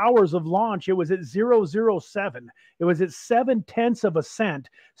 24 hours of launch, it was at 0.007. It was at 0.7 of a cent.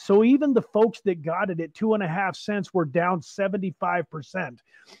 So even the folks that got it at 2.5 cents were down 75%.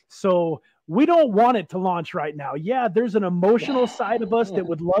 So we don't want it to launch right now. Yeah, there's an emotional side of us that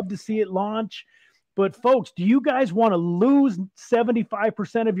would love to see it launch. But folks, do you guys want to lose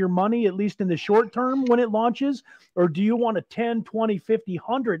 75% of your money, at least in the short term when it launches? Or do you want to 10, 20, 50,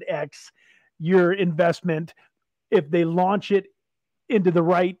 100x your investment if they launch it into the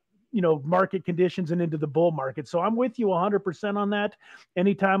right, market conditions and into the bull market? So I'm with you 100% on that.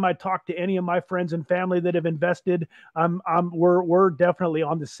 Anytime I talk to any of my friends and family that have invested, we're definitely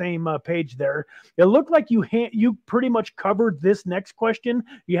on the same page there. It looked like you pretty much covered this next question.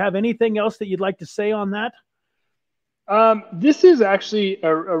 You have anything else that you'd like to say on that? This is actually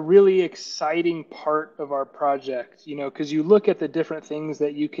a really exciting part of our project, because you look at the different things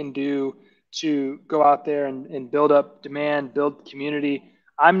that you can do to go out there and build up demand, build community.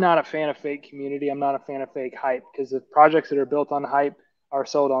 I'm not a fan of fake community. I'm not a fan of fake hype, because the projects that are built on hype are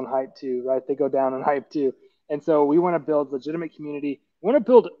sold on hype too, right? They go down on hype too. And so we want to build legitimate community. We want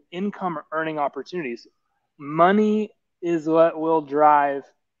to build income earning opportunities. Money is what will drive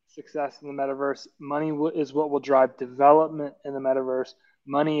success in the metaverse. Money is what will drive development in the metaverse.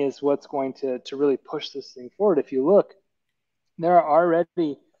 Money is what's going to really push this thing forward. If you look, there are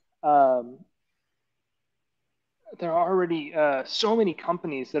already so many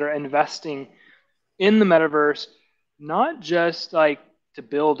companies that are investing in the metaverse, not just like to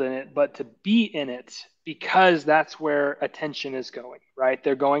build in it, but to be in it, because that's where attention is going, right?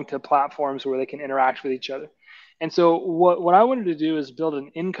 They're going to platforms where they can interact with each other. And so what I wanted to do is build an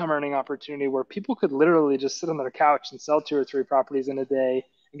income earning opportunity where people could literally just sit on their couch and sell 2 or 3 properties in a day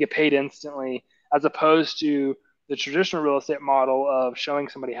and get paid instantly, as opposed to the traditional real estate model of showing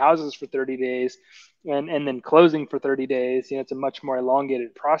somebody houses for 30 days and then closing for 30 days. It's a much more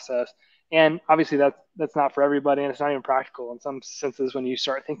elongated process. And obviously that's not for everybody, and it's not even practical in some senses when you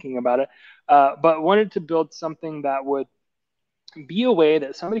start thinking about it. But wanted to build something that would be a way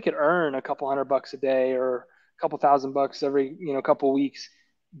that somebody could earn a couple $100 a day or a couple $1,000 every couple weeks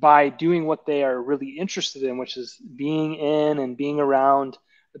by doing what they are really interested in, which is being in and being around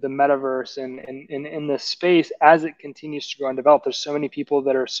the metaverse and in this space as it continues to grow and develop. There's so many people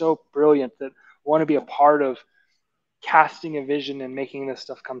that are so brilliant that want to be a part of casting a vision and making this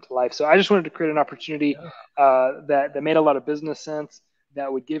stuff come to life. So I just wanted to create an opportunity that made a lot of business sense,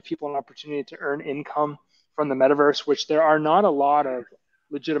 that would give people an opportunity to earn income from the metaverse, which there are not a lot of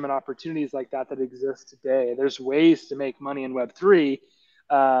legitimate opportunities like that exist today. There's ways to make money in Web3.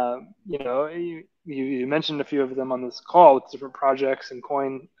 You mentioned a few of them on this call with different projects and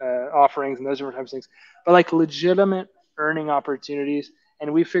coin offerings and those different types of things, but like legitimate earning opportunities.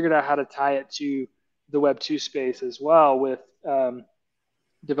 And we figured out how to tie it to the Web2 space as well, with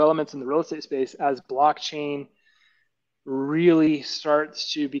developments in the real estate space as blockchain really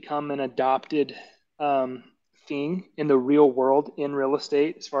starts to become an adopted thing in the real world in real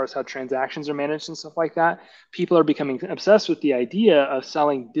estate, as far as how transactions are managed and stuff like that. People are becoming obsessed with the idea of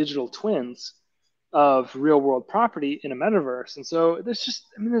selling digital twins of real world property in a metaverse. And so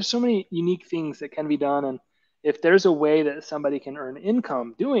there's so many unique things that can be done. And if there's a way that somebody can earn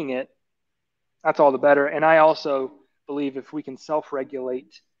income doing it, that's all the better. And I also believe if we can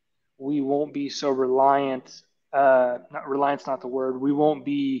self-regulate, we won't be so reliant. Reliance, not the word. We won't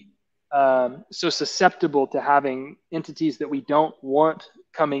be so susceptible to having entities that we don't want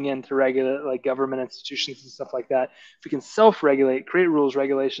coming in to regulate, like government institutions and stuff like that. If we can self-regulate, create rules,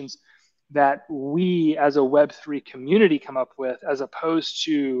 regulations that we as a Web3 community come up with, as opposed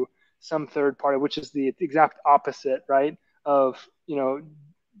to some third party, which is the exact opposite, right, of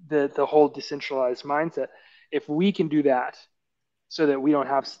the whole decentralized mindset. If we can do that so that we don't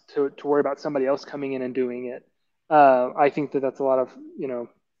have to worry about somebody else coming in and doing it, I think that's a lot of,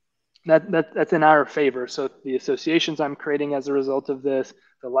 that's in our favor. So the associations I'm creating as a result of this,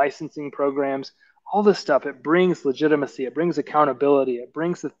 the licensing programs, all this stuff, it brings legitimacy, it brings accountability, it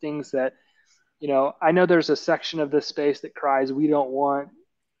brings the things that, I know there's a section of this space that cries, we don't want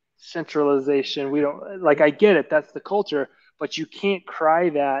centralization. We don't, like, I get it. That's the culture, but you can't cry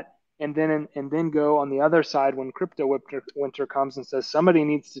that and then go on the other side when crypto winter comes and says somebody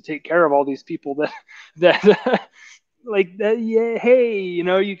needs to take care of all these people that like that. Yeah, hey,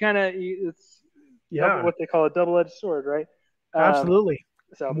 you kind of, it's what they call a double-edged sword, right? Absolutely.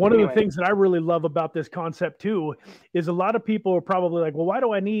 So one of the things that I really love about this concept too is a lot of people are probably like, well, why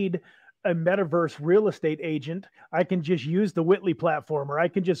do I need a metaverse real estate agent? I can just use the Whitley platform, or I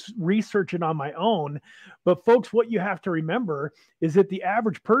can just research it on my own. But folks, what you have to remember is that the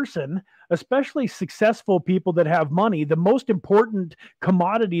average person, especially successful people that have money, the most important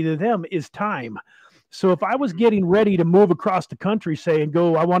commodity to them is time. So if I was getting ready to move across the country, say, and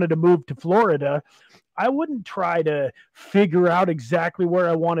I wanted to move to Florida, I wouldn't try to figure out exactly where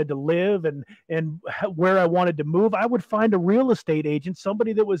I wanted to live and where I wanted to move. I would find a real estate agent,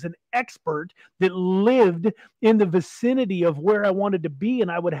 somebody that was an expert that lived in the vicinity of where I wanted to be,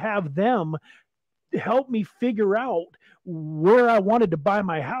 and I would have them help me figure out where I wanted to buy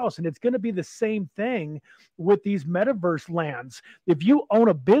my house. And it's going to be the same thing with these metaverse lands. If you own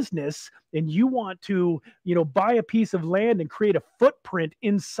a business and you want to, buy a piece of land and create a footprint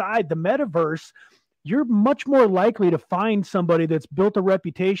inside the metaverse, you're much more likely to find somebody that's built a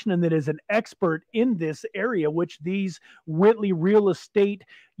reputation and that is an expert in this area, which these Whitley real estate,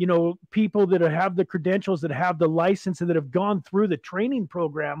 people that have the credentials, that have the license, and that have gone through the training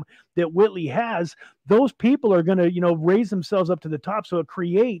program that Whitley has. Those people are going to, raise themselves up to the top. So it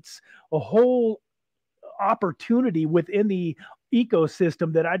creates a whole opportunity within the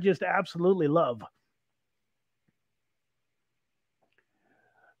ecosystem that I just absolutely love.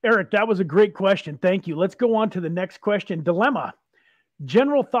 Eric, that was a great question. Thank you. Let's go on to the next question. Dilemma.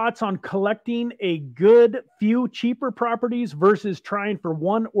 General thoughts on collecting a good few cheaper properties versus trying for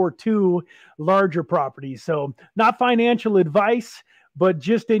one or two larger properties. So not financial advice, but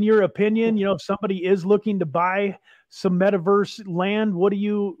just in your opinion, if somebody is looking to buy some metaverse land,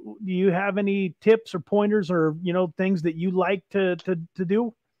 do you have any tips or pointers or, things that you like to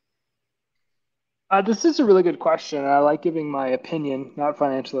do? This is a really good question. I like giving my opinion, not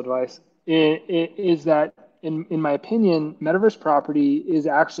financial advice. It is that, in my opinion, metaverse property is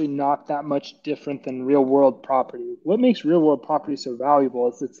actually not that much different than real world property. What makes real world property so valuable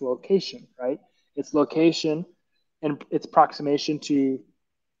is its location, right? Its location and its approximation to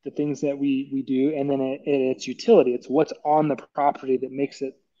the things that we do, and then its utility. It's what's on the property that makes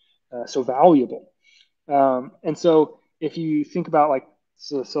it so valuable. And so if you think about, like,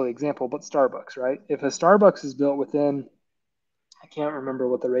 so silly example, but Starbucks, right? If a Starbucks is built within, I can't remember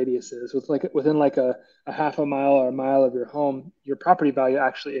what the radius is, within like a half a mile or a mile of your home, your property value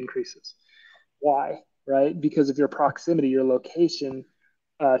actually increases. Why? Right? Because of your proximity, your location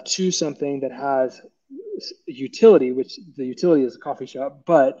to something that has utility, which the utility is a coffee shop,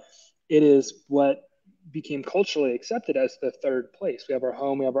 but it is what became culturally accepted as the third place. We have our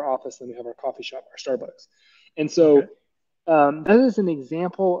home, we have our office, then we have our coffee shop, our Starbucks. And so Okay. that is an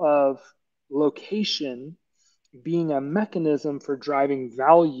example of location being a mechanism for driving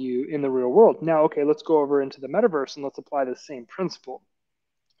value in the real world. Now, okay, let's go over into the metaverse and let's apply the same principle.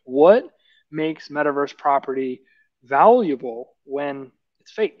 What makes metaverse property valuable when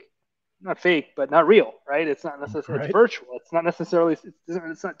it's fake? Not fake, but not real, right? It's not necessarily, it's Right. virtual. It's not necessarily,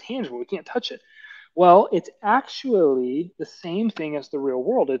 it's not tangible. We can't touch it. Well, it's actually the same thing as the real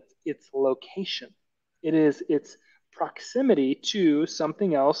world. It's location. It's proximity to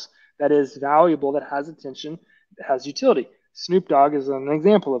something else that is valuable, that has attention, that has utility. Snoop Dogg is an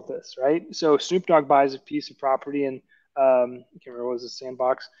example of this, right? So Snoop Dogg buys a piece of property in, I can't remember what was the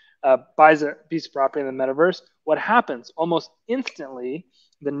Sandbox, buys a piece of property in the metaverse. What happens? Almost instantly,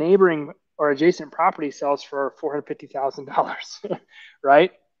 the neighboring or adjacent property sells for $450,000,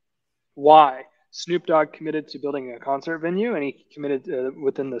 right? Why? Snoop Dogg committed to building a concert venue, and he committed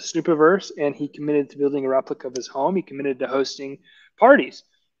within the Snoopiverse, and he committed to building a replica of his home. He committed to hosting parties.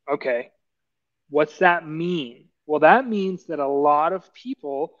 Okay, what's that mean? Well, that means that a lot of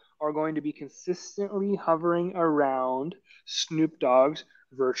people are going to be consistently hovering around Snoop Dogg's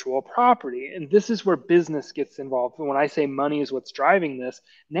virtual property. And this is where business gets involved. And when I say money is what's driving this,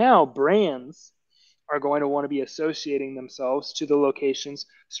 now brands are going to want to be associating themselves to the locations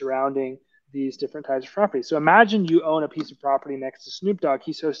surrounding these different types of properties. So imagine you own a piece of property next to Snoop Dogg.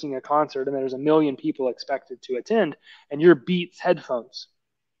 He's hosting a concert and there's 1 million people expected to attend, and your Beats headphones.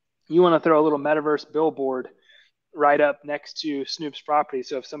 You want to throw a little metaverse billboard right up next to Snoop's property.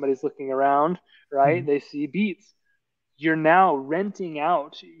 So if somebody's looking around, right, Mm-hmm. they see Beats. You're now renting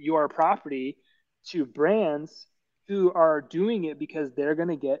out your property to brands who are doing it because they're going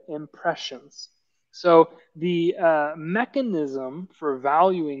to get impressions. So the mechanism for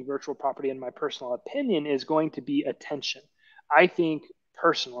valuing virtual property, in my personal opinion, is going to be attention. I think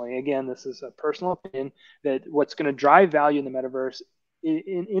personally, again, this is a personal opinion, that what's going to drive value in the metaverse,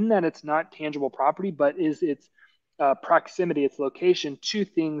 in that it's not tangible property, but is its proximity, its location to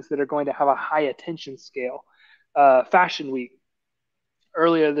things that are going to have a high attention scale. Fashion Week.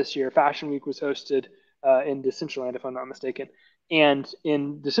 Earlier this year, Fashion Week was hosted in Decentraland, if I'm not mistaken. And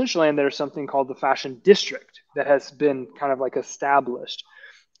in Decentraland, there's something called the Fashion District that has been kind of like established.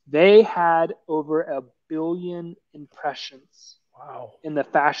 They had over 1 billion impressions Wow. in the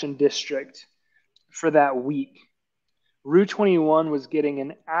Fashion District for that week. Rue 21 was getting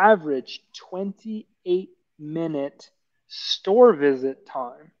an average 28-minute store visit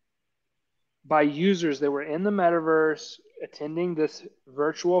time by users that were in the metaverse attending this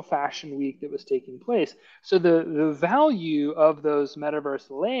virtual fashion week that was taking place. So the value of those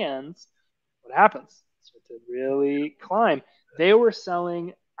metaverse lands, what happens? Start to really climb. They were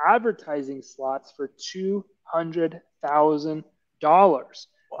selling advertising slots for $200,000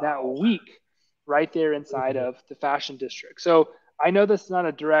 that Wow. week, right there inside of the fashion district. So I know that's not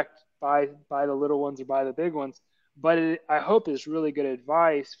a direct buy the little ones or buy the big ones, but I hope is really good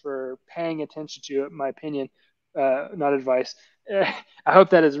advice for paying attention to, my opinion, not advice. I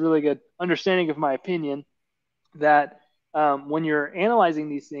hope that is really good understanding of my opinion that when you're analyzing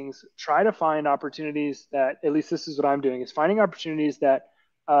these things, try to find opportunities that, at least this is what I'm doing, is finding opportunities that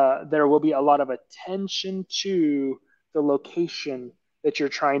there will be a lot of attention to the location that you're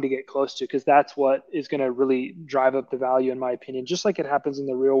trying to get close to, because that's what is going to really drive up the value, in my opinion. Just like it happens in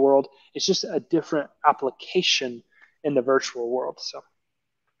the real world, it's just a different application in the virtual world. So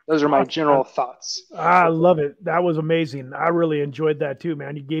those are my general thoughts. I love it. That was amazing. I really enjoyed that too,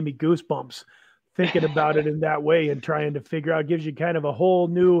 man. You gave me goosebumps thinking about it in that way and trying to figure out, gives you kind of a whole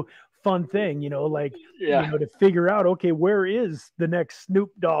new fun thing, like, to figure out, okay, where is the next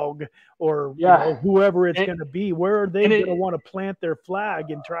Snoop Dogg or whoever it's going to be? Where are they going to want to plant their flag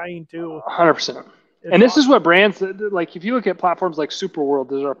and trying to 100%. And this is what brands, like if you look at platforms like Superworld,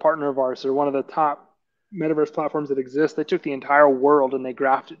 they're a partner of ours. They're one of the top metaverse platforms that exist. They took the entire world and they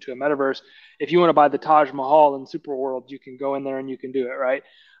grafted it to a metaverse. If you want to buy the Taj Mahal in Superworld, you can go in there and you can do it, right?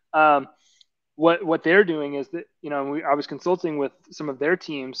 What they're doing is that, I was consulting with some of their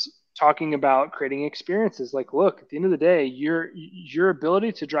teams talking about creating experiences. Like, look, at the end of the day, your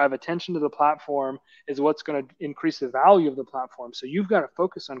ability to drive attention to the platform is what's going to increase the value of the platform. So you've got to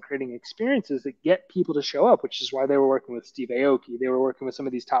focus on creating experiences that get people to show up, which is why they were working with Steve Aoki. They were working with some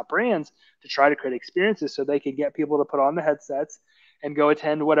of these top brands to try to create experiences so they could get people to put on the headsets and go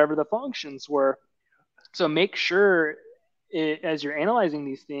attend whatever the functions were. So make sure as you're analyzing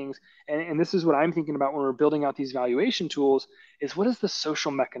these things, and this is what I'm thinking about when we're building out these valuation tools, is what is the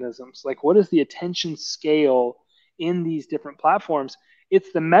social mechanisms? Like, what is the attention scale in these different platforms?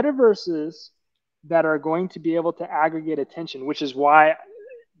 It's the metaverses that are going to be able to aggregate attention, which is why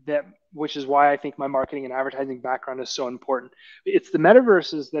I think my marketing and advertising background is so important. It's the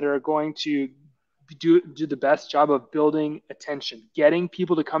metaverses that are going to do the best job of building attention, getting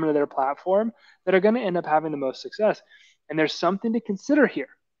people to come into their platform, that are going to end up having the most success. And there's something to consider here.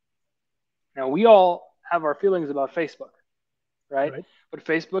 Now, we all have our feelings about Facebook, right? But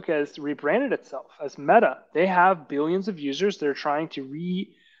Facebook has rebranded itself as Meta. They have billions of users. They're trying to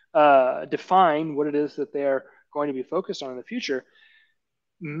redefine what it is that they're going to be focused on in the future.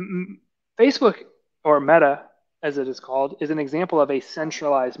 Facebook, or Meta, as it is called, is an example of a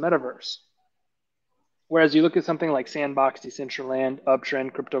centralized metaverse. Whereas you look at something like Sandbox, Decentraland,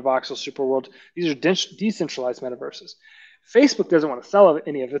 Uptrend, CryptoVoxel, Superworld, these are decentralized metaverses. Facebook doesn't want to sell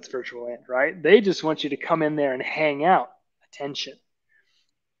any of its virtual land, right? They just want you to come in there and hang out. Attention.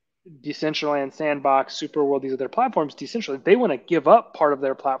 Decentraland, Sandbox, Superworld, these are their platforms. Decentraland, they want to give up part of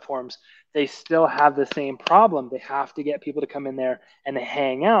their platforms. They still have the same problem. They have to get people to come in there and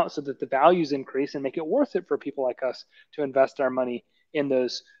hang out so that the values increase and make it worth it for people like us to invest our money in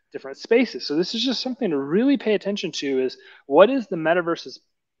those different spaces. So this is just something to really pay attention to, is what is the metaverse's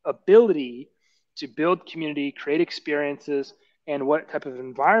ability to build community, create experiences, and what type of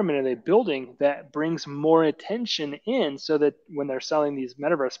environment are they building that brings more attention in, so that when they're selling these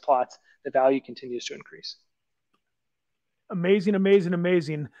metaverse plots, the value continues to increase. Amazing, amazing,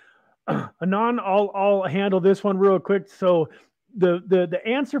 amazing. Anon, I'll handle this one real quick. So the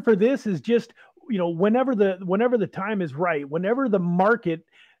answer for this is just, whenever the time is right, whenever the market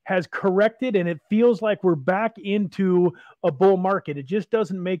has corrected and it feels like we're back into a bull market, it just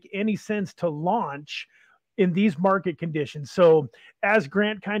doesn't make any sense to launch in these market conditions. So as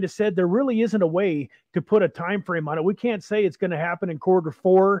Grant kind of said, there really isn't a way to put a time frame on it. We can't say it's going to happen in Q4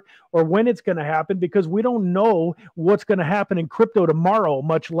 or when it's going to happen, because we don't know what's going to happen in crypto tomorrow,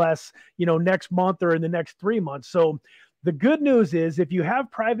 much less, next month or in the next 3 months. So the good news is, if you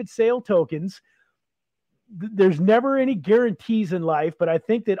have private sale tokens, there's never any guarantees in life, but I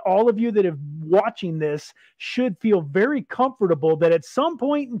think that all of you that are watching this should feel very comfortable that at some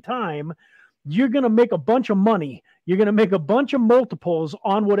point in time, you're going to make a bunch of money. You're going to make a bunch of multiples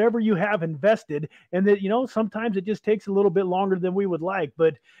on whatever you have invested. And that, sometimes it just takes a little bit longer than we would like,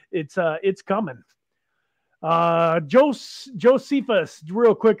 but it's coming. Josephus,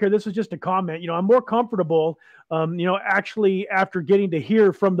 real quick here. This was just a comment. I'm more comfortable, actually after getting to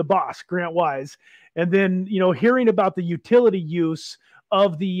hear from the boss, Grant Wise, and then, hearing about the utility use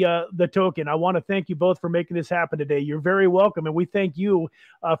of the token. I want to thank you both for making this happen today. You're very welcome. And we thank you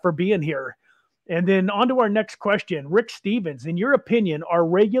for being here. And then on to our next question. Rick Stevens, in your opinion, are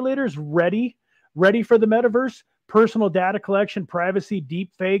regulators ready for the metaverse, personal data collection, privacy,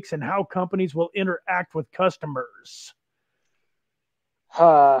 deep fakes, and how companies will interact with customers?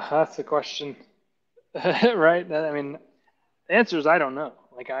 That's a question, right? I mean, the answer is I don't know.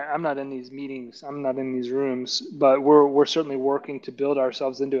 Like, I'm not in these meetings, I'm not in these rooms, but we're certainly working to build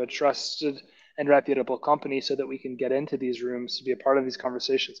ourselves into a trusted and reputable company so that we can get into these rooms to be a part of these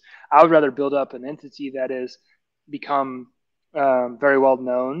conversations. I would rather build up an entity that is become very well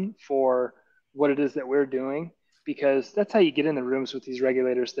known for what it is that we're doing, because that's how you get in the rooms with these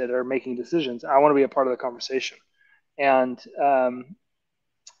regulators that are making decisions. I want to be a part of the conversation. And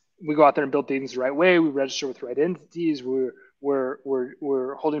we go out there and build things the right way. We register with the right entities. We're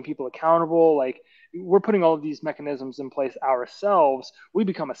holding people accountable. Like, we're putting all of these mechanisms in place ourselves. We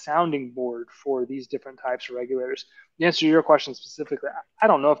become a sounding board for these different types of regulators. The answer to your question specifically, I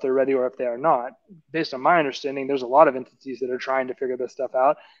don't know if they're ready or if they are not. Based on my understanding, there's a lot of entities that are trying to figure this stuff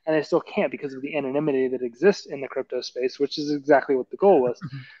out, and they still can't because of the anonymity that exists in the crypto space, which is exactly what the goal was.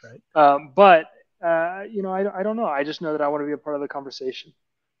 Right. But I don't know. I just know that I want to be a part of the conversation.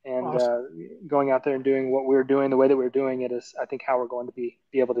 And awesome. Going out there and doing what we're doing the way that we're doing it is, I think, how we're going to be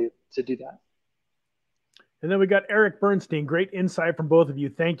able to do that. And then we got Eric Bernstein. Great insight from both of you.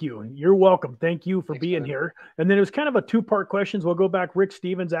 Thank you. You're welcome. Thank you for being here. And then it was kind of a two-part questions. We'll go back. Rick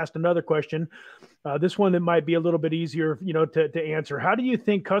Stevens asked another question. This one that might be a little bit easier, to answer. How do you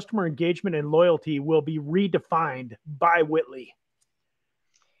think customer engagement and loyalty will be redefined by Whitley?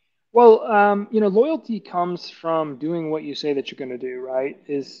 Well, loyalty comes from doing what you say that you're going to do, right?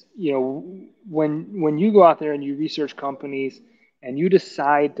 When you go out there and you research companies and you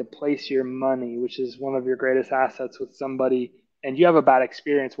decide to place your money, which is one of your greatest assets, with somebody, and you have a bad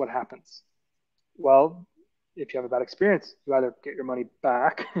experience, what happens? Well, if you have a bad experience, you either get your money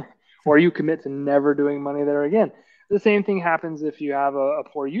back or you commit to never doing money there again. The same thing happens if you have a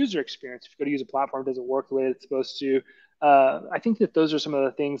poor user experience. If you go to use a platform, it doesn't work the way it's supposed to. I think that those are some of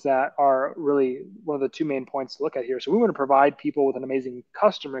the things that are really one of the two main points to look at here. So we want to provide people with an amazing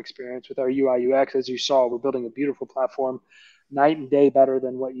customer experience with our UI UX. As you saw, we're building a beautiful platform, night and day better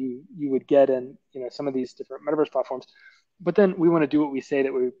than what you would get in some of these different metaverse platforms. But then we want to do what we say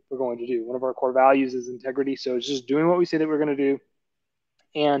that we're going to do. One of our core values is integrity. So it's just doing what we say that we're going to do.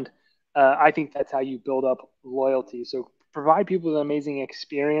 And I think that's how you build up loyalty. So provide people with an amazing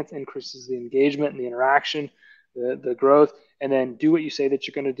experience, increases the engagement and the interaction, the growth, and then do what you say that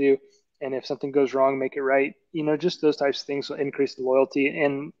you're going to do. And if something goes wrong, make it right. Just those types of things will increase the loyalty.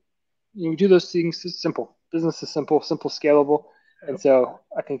 And you do those things. It's simple. Business is simple, scalable. And so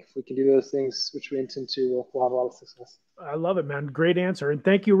I think if we can do those things, which we intend to, we'll have a lot of success. I love it, man. Great answer. And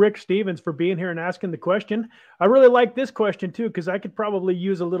thank you, Rick Stevens, for being here and asking the question. I really like this question too, because I could probably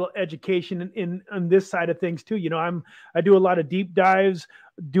use a little education on this side of things too. I do a lot of deep dives,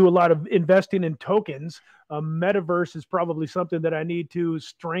 do a lot of investing in tokens. Metaverse is probably something that I need to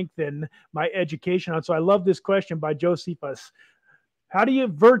strengthen my education on. So I love this question by Josephus. How do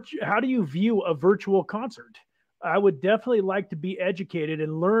you view a virtual concert? I would definitely like to be educated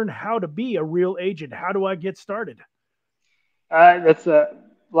and learn how to be a real agent. How do I get started? That's a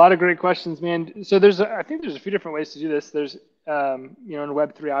lot of great questions, man. So I think there's a few different ways to do this. There's, in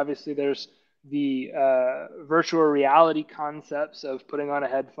Web3, obviously there's the virtual reality concepts of putting on a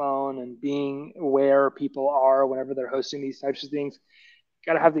headphone and being where people are whenever they're hosting these types of things.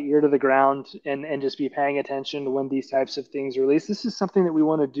 Got to have the ear to the ground and just be paying attention to when these types of things are released. This is something that we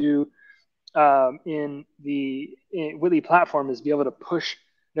want to do in Whitley platform, is be able to push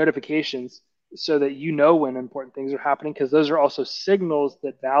notifications so that when important things are happening, because those are also signals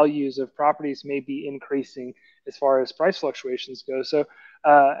that values of properties may be increasing as far as price fluctuations go. So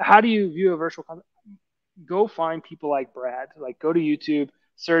how do you view a virtual concert? Go find people like Brad, like go to YouTube,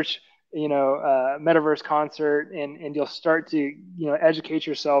 search metaverse concert, and you'll start to educate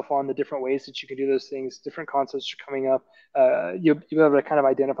yourself on the different ways that you can do those things. Different concerts are coming up. You'll be able to kind of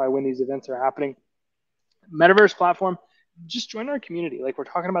identify when these events are happening. Metaverse platform, just join our community. Like, we're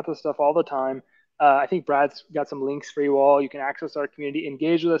talking about this stuff all the time. I think Brad's got some links for you all. You can access our community,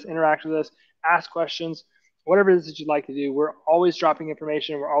 engage with us, interact with us, ask questions, whatever it is that you'd like to do. We're always dropping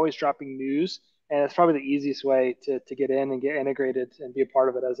information. We're always dropping news. And it's probably the easiest way to get in and get integrated and be a part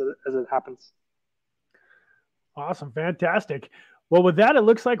of it as it happens. Awesome. Fantastic. Well, with that, it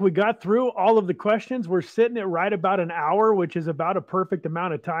looks like we got through all of the questions. We're sitting at right about an hour, which is about a perfect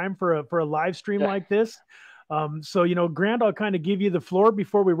amount of time for a live stream like this. So, Grant, I'll kind of give you the floor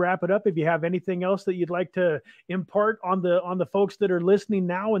before we wrap it up. If you have anything else that you'd like to impart on the folks that are listening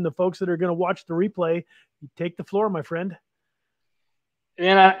now and the folks that are going to watch the replay, take the floor, my friend.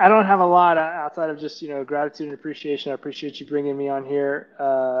 And I don't have a lot outside of just, gratitude and appreciation. I appreciate you bringing me on here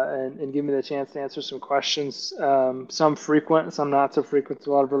and giving me the chance to answer some questions, some frequent, some not so frequent. There's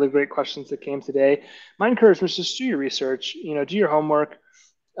a lot of really great questions that came today. My encouragement is just do your research, do your homework.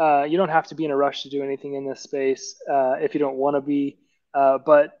 You don't have to be in a rush to do anything in this space if you don't want to be,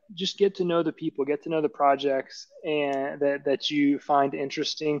 but just get to know the people, get to know the projects and that you find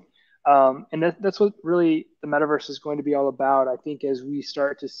interesting. And that's what really the metaverse is going to be all about. I think as we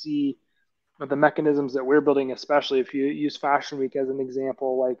start to see the mechanisms that we're building, especially if you use Fashion Week as an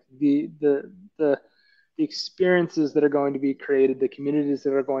example, like the experiences that are going to be created, the communities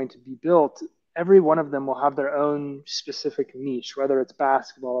that are going to be built, every one of them will have their own specific niche, whether it's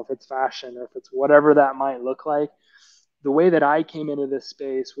basketball, if it's fashion, or if it's whatever that might look like. The way that I came into this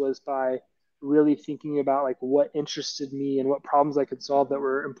space was by really thinking about like what interested me and what problems I could solve that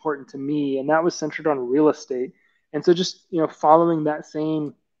were important to me. And that was centered on real estate. And so just, following that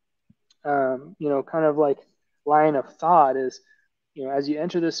same, kind of like line of thought is, as you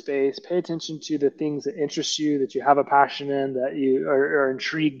enter this space, pay attention to the things that interest you, that you have a passion in, that you are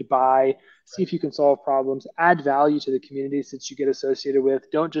intrigued by. See if you can solve problems, add value to the communities that you get associated with.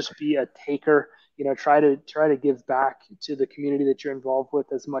 Don't just be a taker. Try to give back to the community that you're involved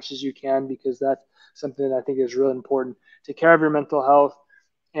with as much as you can, because that's something that I think is really important. Take care of your mental health,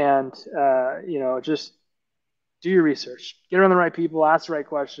 and just do your research. Get around the right people, ask the right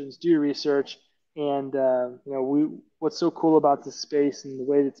questions, do your research. And what's so cool about this space and the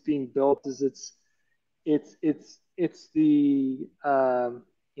way that's being built is it's the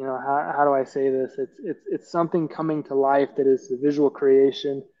how do I say this? It's something coming to life that is the visual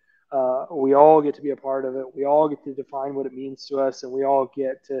creation. We all get to be a part of it. We all get to define what it means to us, and we all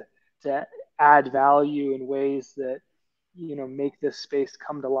get to add value in ways that make this space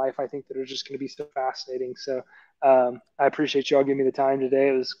come to life. I think that are just going to be so fascinating. So I appreciate you all giving me the time today.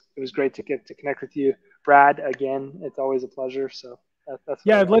 It was great to get to connect with you, Brad. Again, it's always a pleasure. So that's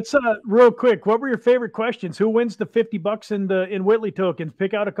yeah. Let's real quick. What were your favorite questions? Who wins the $50 in Whitley tokens?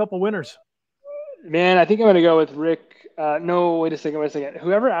 Pick out a couple winners. Man, I think I'm going to go with Rick. No, wait a second.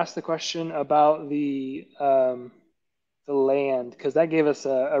 Whoever asked the question about the land, because that gave us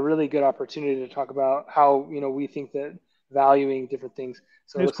a really good opportunity to talk about how we think that valuing different things.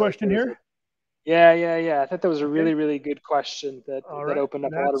 So this question like here. Yeah. I thought that was a really, really good question that opened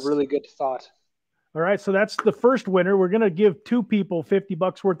up a lot of really good thought. All right, so that's the first winner. We're going to give two people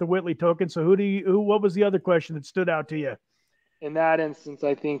 $50 worth of Whitley tokens. So what was the other question that stood out to you? In that instance,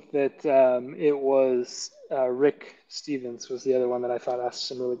 I think that it was Rick Stevens was the other one that I thought asked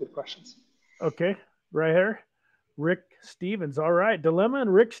some really good questions. Okay, right here. Rick Stevens. All right, Dilemma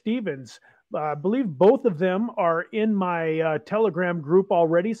and Rick Stevens. I believe both of them are in my Telegram group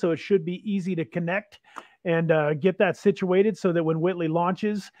already, so it should be easy to connect and get that situated so that when Whitley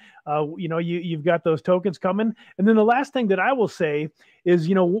launches, you've got those tokens coming. And then the last thing that I will say is,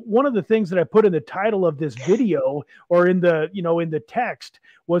 one of the things that I put in the title of this video or in the text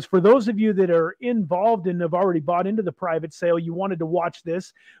was for those of you that are involved and have already bought into the private sale, you wanted to watch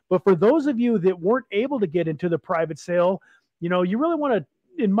this. But for those of you that weren't able to get into the private sale, you really want to,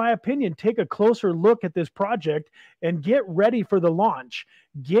 in my opinion, take a closer look at this project and get ready for the launch.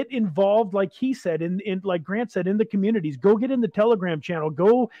 Get involved, like he said, in like Grant said, in the communities. Go get in the Telegram channel.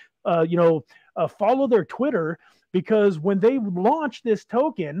 Go, follow their Twitter, because when they launch this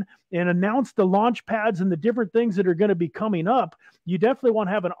token and announce the launch pads and the different things that are going to be coming up, you definitely want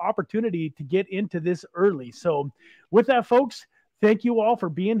to have an opportunity to get into this early. So with that, folks, thank you all for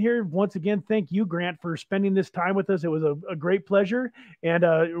being here. Once again, thank you, Grant, for spending this time with us. It was a great pleasure, and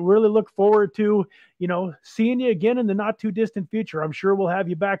really look forward to, seeing you again in the not too distant future. I'm sure we'll have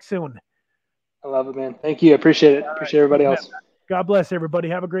you back soon. I love it, man. Thank you. I appreciate it. Appreciate everybody else. God bless everybody.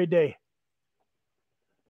 Have a great day.